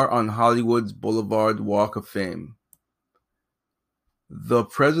star on Hollywood's Boulevard Walk of Fame. The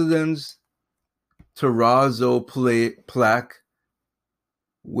president's terrazzo plaque,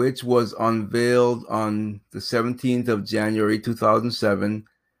 which was unveiled on the 17th of January 2007,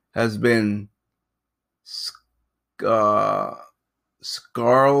 has been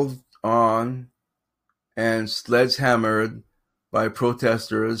scrawled on and sledgehammered by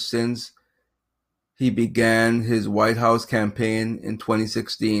protesters since he began his White House campaign in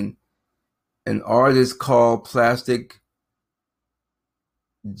 2016. An artist called Plastic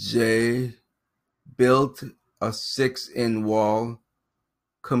J built a 6-in wall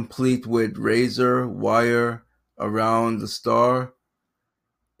complete with razor wire around the star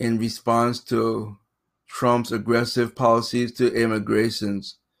in response to Trump's aggressive policies to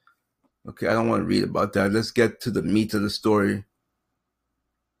immigrants. Okay, I don't want to read about that. Let's get to the meat of the story.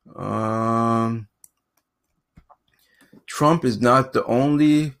 Trump is not the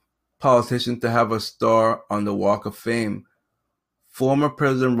only politician to have a star on the Walk of Fame. Former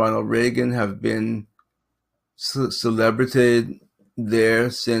President Ronald Reagan have been celebrated there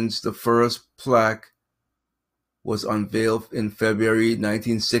since the first plaque was unveiled in February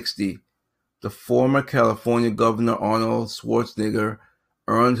 1960. The former California Governor Arnold Schwarzenegger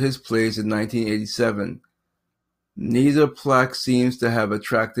earned his place in 1987. Neither plaque seems to have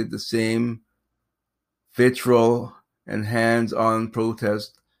attracted the same vitriol and hands-on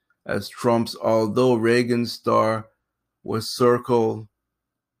protest as Trump's, although Reagan's star was circled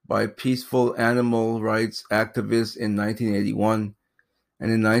by peaceful animal rights activists in 1981,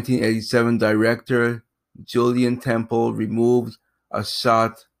 and in 1987 director Julian Temple removed a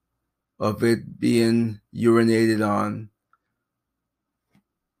shot of it being urinated on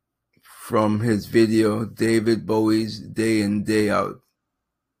from his video David Bowie's Day In Day Out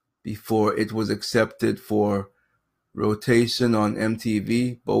before it was accepted for rotation on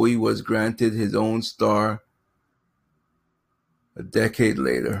MTV. Bowie was granted his own star a decade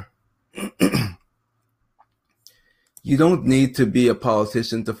later. You don't need to be a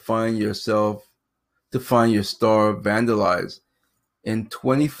politician to find your star vandalized. In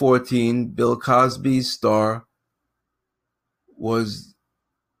 2014, Bill Cosby's star was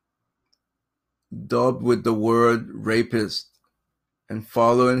dubbed with the word rapist, and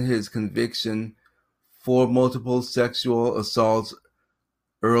following his conviction for multiple sexual assaults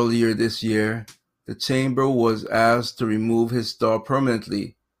earlier this year, the chamber was asked to remove his star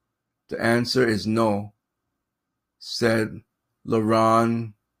permanently. The answer is no, said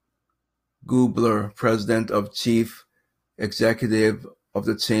Laron Gubler, president of chief executive of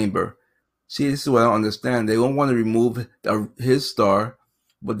the chamber. See, this is what I don't understand. They don't want to remove his star,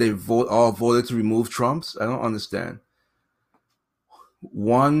 but they all voted to remove Trump's? I don't understand.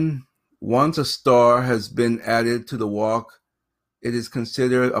 Once a star has been added to the walk, it is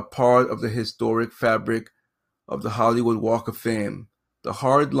considered a part of the historic fabric of the Hollywood Walk of Fame. The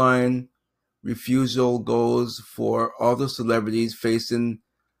hardline refusal goes for other celebrities facing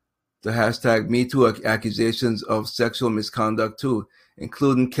the hashtag #MeToo accusations of sexual misconduct too,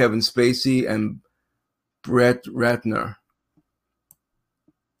 including Kevin Spacey and Brett Ratner.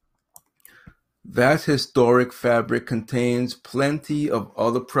 That historic fabric contains plenty of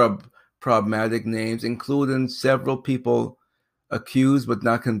other problematic names, including several people accused but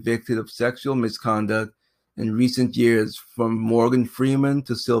not convicted of sexual misconduct in recent years, from Morgan Freeman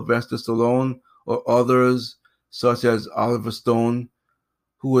to Sylvester Stallone, or others such as Oliver Stone,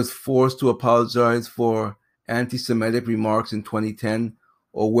 who was forced to apologize for anti-Semitic remarks in 2010,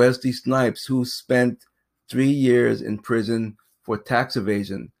 or Wesley Snipes, who spent 3 years in prison for tax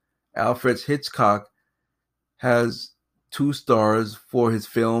evasion. Alfred Hitchcock has 2 stars for his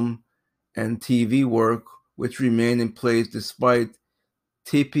film and TV work, which remain in place despite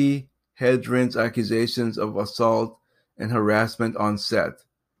Tippi Hedren's accusations of assault and harassment on set.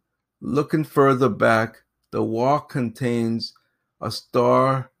 Looking further back, the walk contains a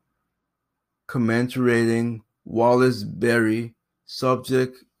star commemorating Wallace Beery,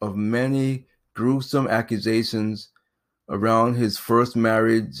 subject of many gruesome accusations around his first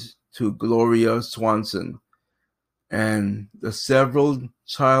marriage to Gloria Swanson, and the several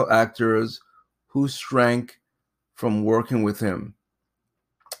child actors who shrank from working with him.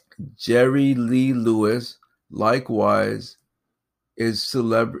 Jerry Lee Lewis, likewise, is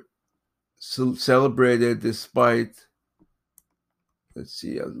celebrated despite,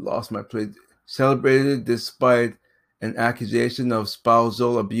 celebrated despite an accusation of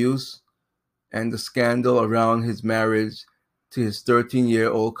spousal abuse and the scandal around his marriage to his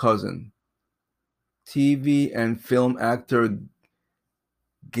 13-year-old cousin. TV and film actor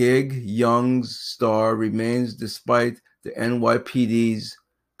Gig Young's star remains despite the NYPD's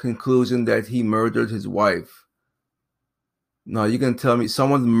conclusion that he murdered his wife. Now, you can tell me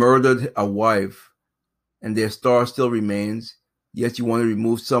someone murdered a wife and their star still remains, yet you want to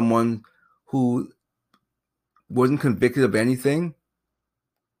remove someone who wasn't convicted of anything,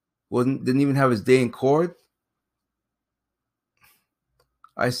 didn't even have his day in court?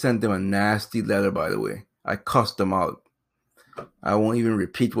 I sent them a nasty letter, by the way. I cussed them out. I won't even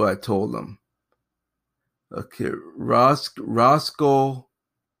repeat what I told them. Okay, Roscoe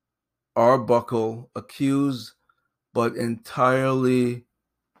Arbuckle, accused but entirely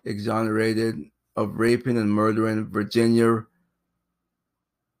exonerated of raping and murdering Virginia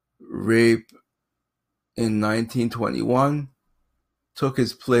Rape in 1921, took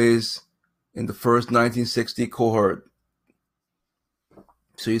his place in the first 1960 cohort.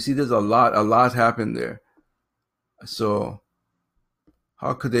 So you see, there's a lot happened there. So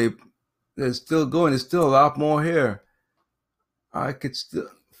how could they? They're still going. There's still a lot more here. I could still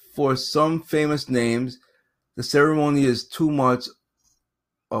for some famous names, the ceremony is too much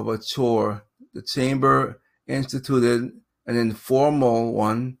of a chore. The chamber instituted an informal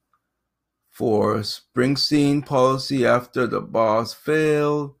one for Springsteen policy after the boss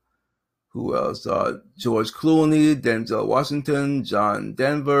failed. Who else? George Clooney, Denzel Washington, John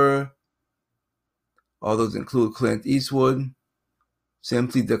Denver. Others include Clint Eastwood.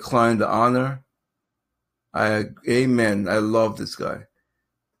 Simply declined the honor. Amen. I love this guy.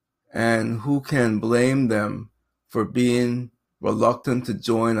 And who can blame them for being reluctant to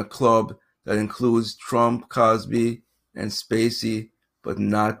join a club that includes Trump, Cosby, and Spacey, but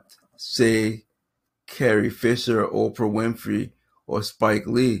not, say, Carrie Fisher, Oprah Winfrey, or Spike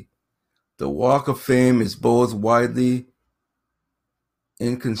Lee? The Walk of Fame is both widely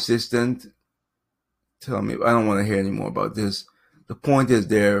inconsistent. Tell me, I don't want to hear any more about this. The point is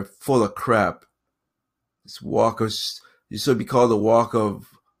they're full of crap. This walk of, you should be called the Walk of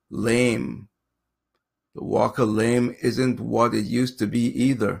Lame. The Walk of Lame isn't what it used to be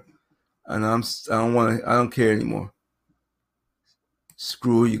either, and I don't care anymore.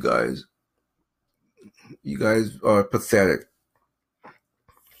 Screw you guys. You guys are pathetic.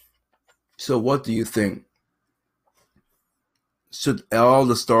 So what do you think? Should all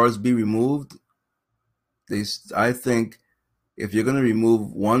the stars be removed? I think if you're going to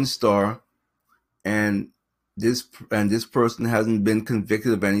remove one star and this person hasn't been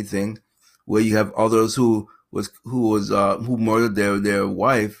convicted of anything, where you have others who murdered their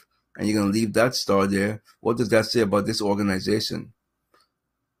wife, and you're going to leave that star there, what does that say about this organization?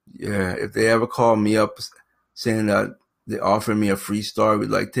 Yeah, if they ever call me up saying that they offer me a free star, we'd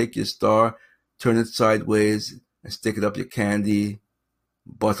like, take your star, turn it sideways, and stick it up your candy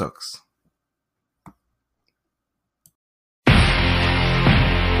buttocks.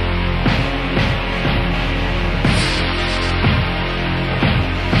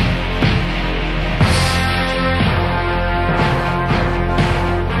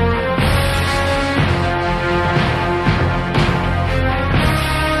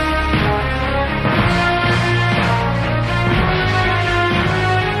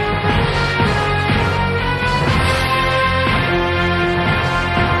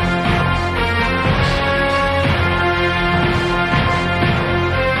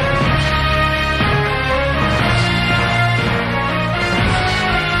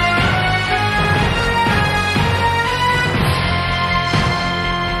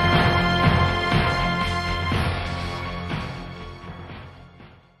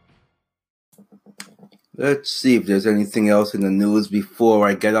 Let's see if there's anything else in the news before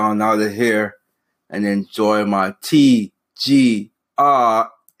I get on out of here and enjoy my TGRF.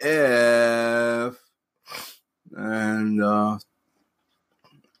 And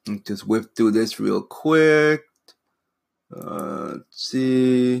just whip through this real quick. Let's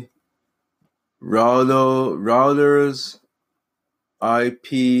see. Reuters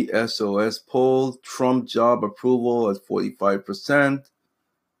IPSOS poll. Trump job approval at 45%.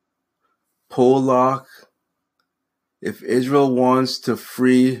 Pollock. If Israel wants to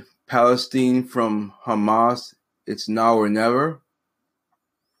free Palestine from Hamas, it's now or never.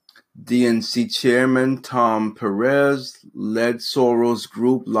 DNC chairman Tom Perez led Soros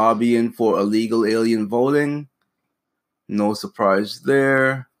Group lobbying for illegal alien voting. No surprise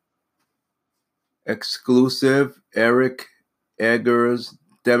there. Exclusive, Eric Eggers,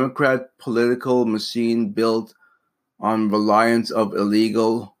 Democrat political machine built on reliance of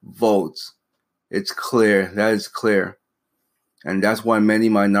illegal votes. It's clear. That is clear. And that's why many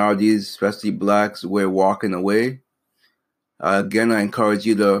minorities, especially blacks, were walking away. Again, I encourage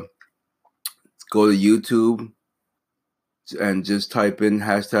you to go to YouTube and just type in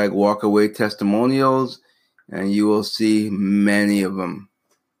hashtag walkaway testimonials, and you will see many of them.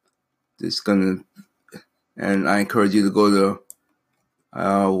 And I encourage you to go to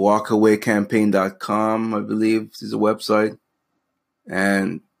walkawaycampaign.com, I believe is a website.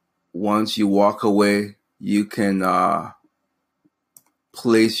 And once you walk away, you can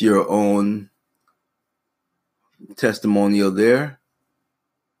place your own testimonial there.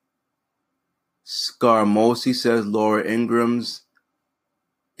 Scarmosi says Laura Ingram's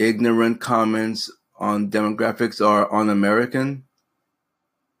ignorant comments on demographics are un-American.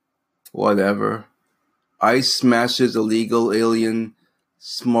 Whatever. ICE smashes illegal alien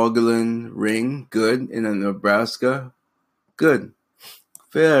smuggling ring. Good. In Nebraska. Good.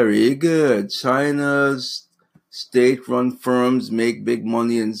 Very good. China's state-run firms make big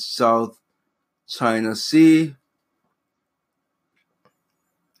money in South China Sea.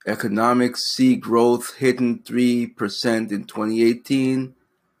 Economics see growth hitting 3% in 2018.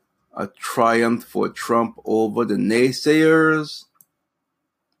 A triumph for Trump over the naysayers.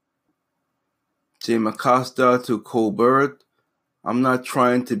 Jim Acosta to Colbert. I'm not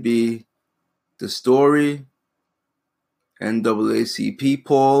trying to be the story. NAACP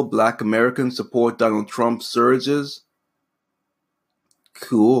poll. Black Americans support Donald Trump surges.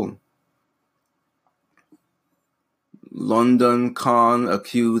 Cool. London con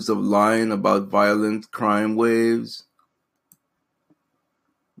accused of lying about violent crime waves.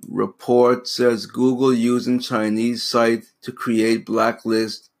 Report says Google using Chinese site to create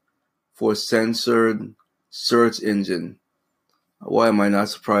blacklist for censored search engine. Why am I not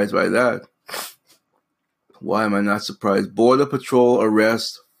surprised by that? Why am I not surprised? Border Patrol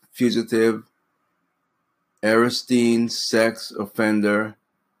arrests fugitive Aristine sex offender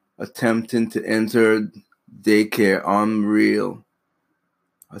attempting to enter daycare. Unreal.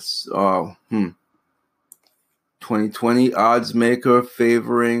 2020 odds maker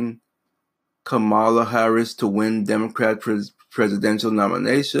favoring Kamala Harris to win Democrat presidential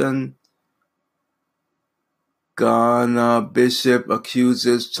nomination. Ghana Bishop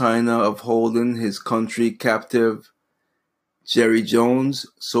accuses China of holding his country captive. Jerry Jones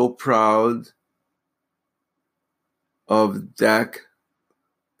so proud of Dak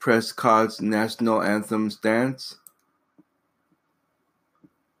Prescott's national anthem stance.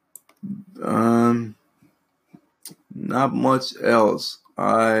 Not much else.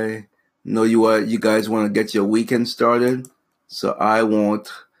 I know you guys want to get your weekend started, so I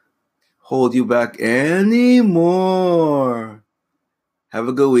won't hold you back anymore. Have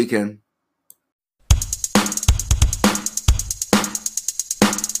a good weekend.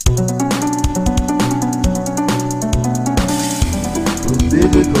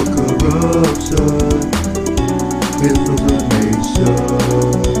 Political corruption, misinformation.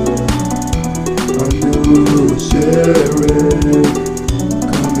 A new sheriff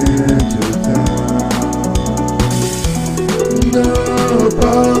coming to town. The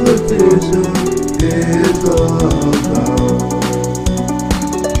politician is allowed.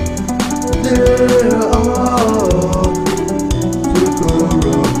 They're all too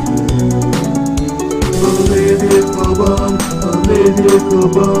corrupted. Political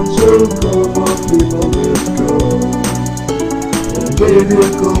bomb, so come on people, let's go.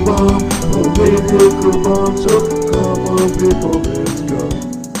 Political bomb, so come on people, let's go.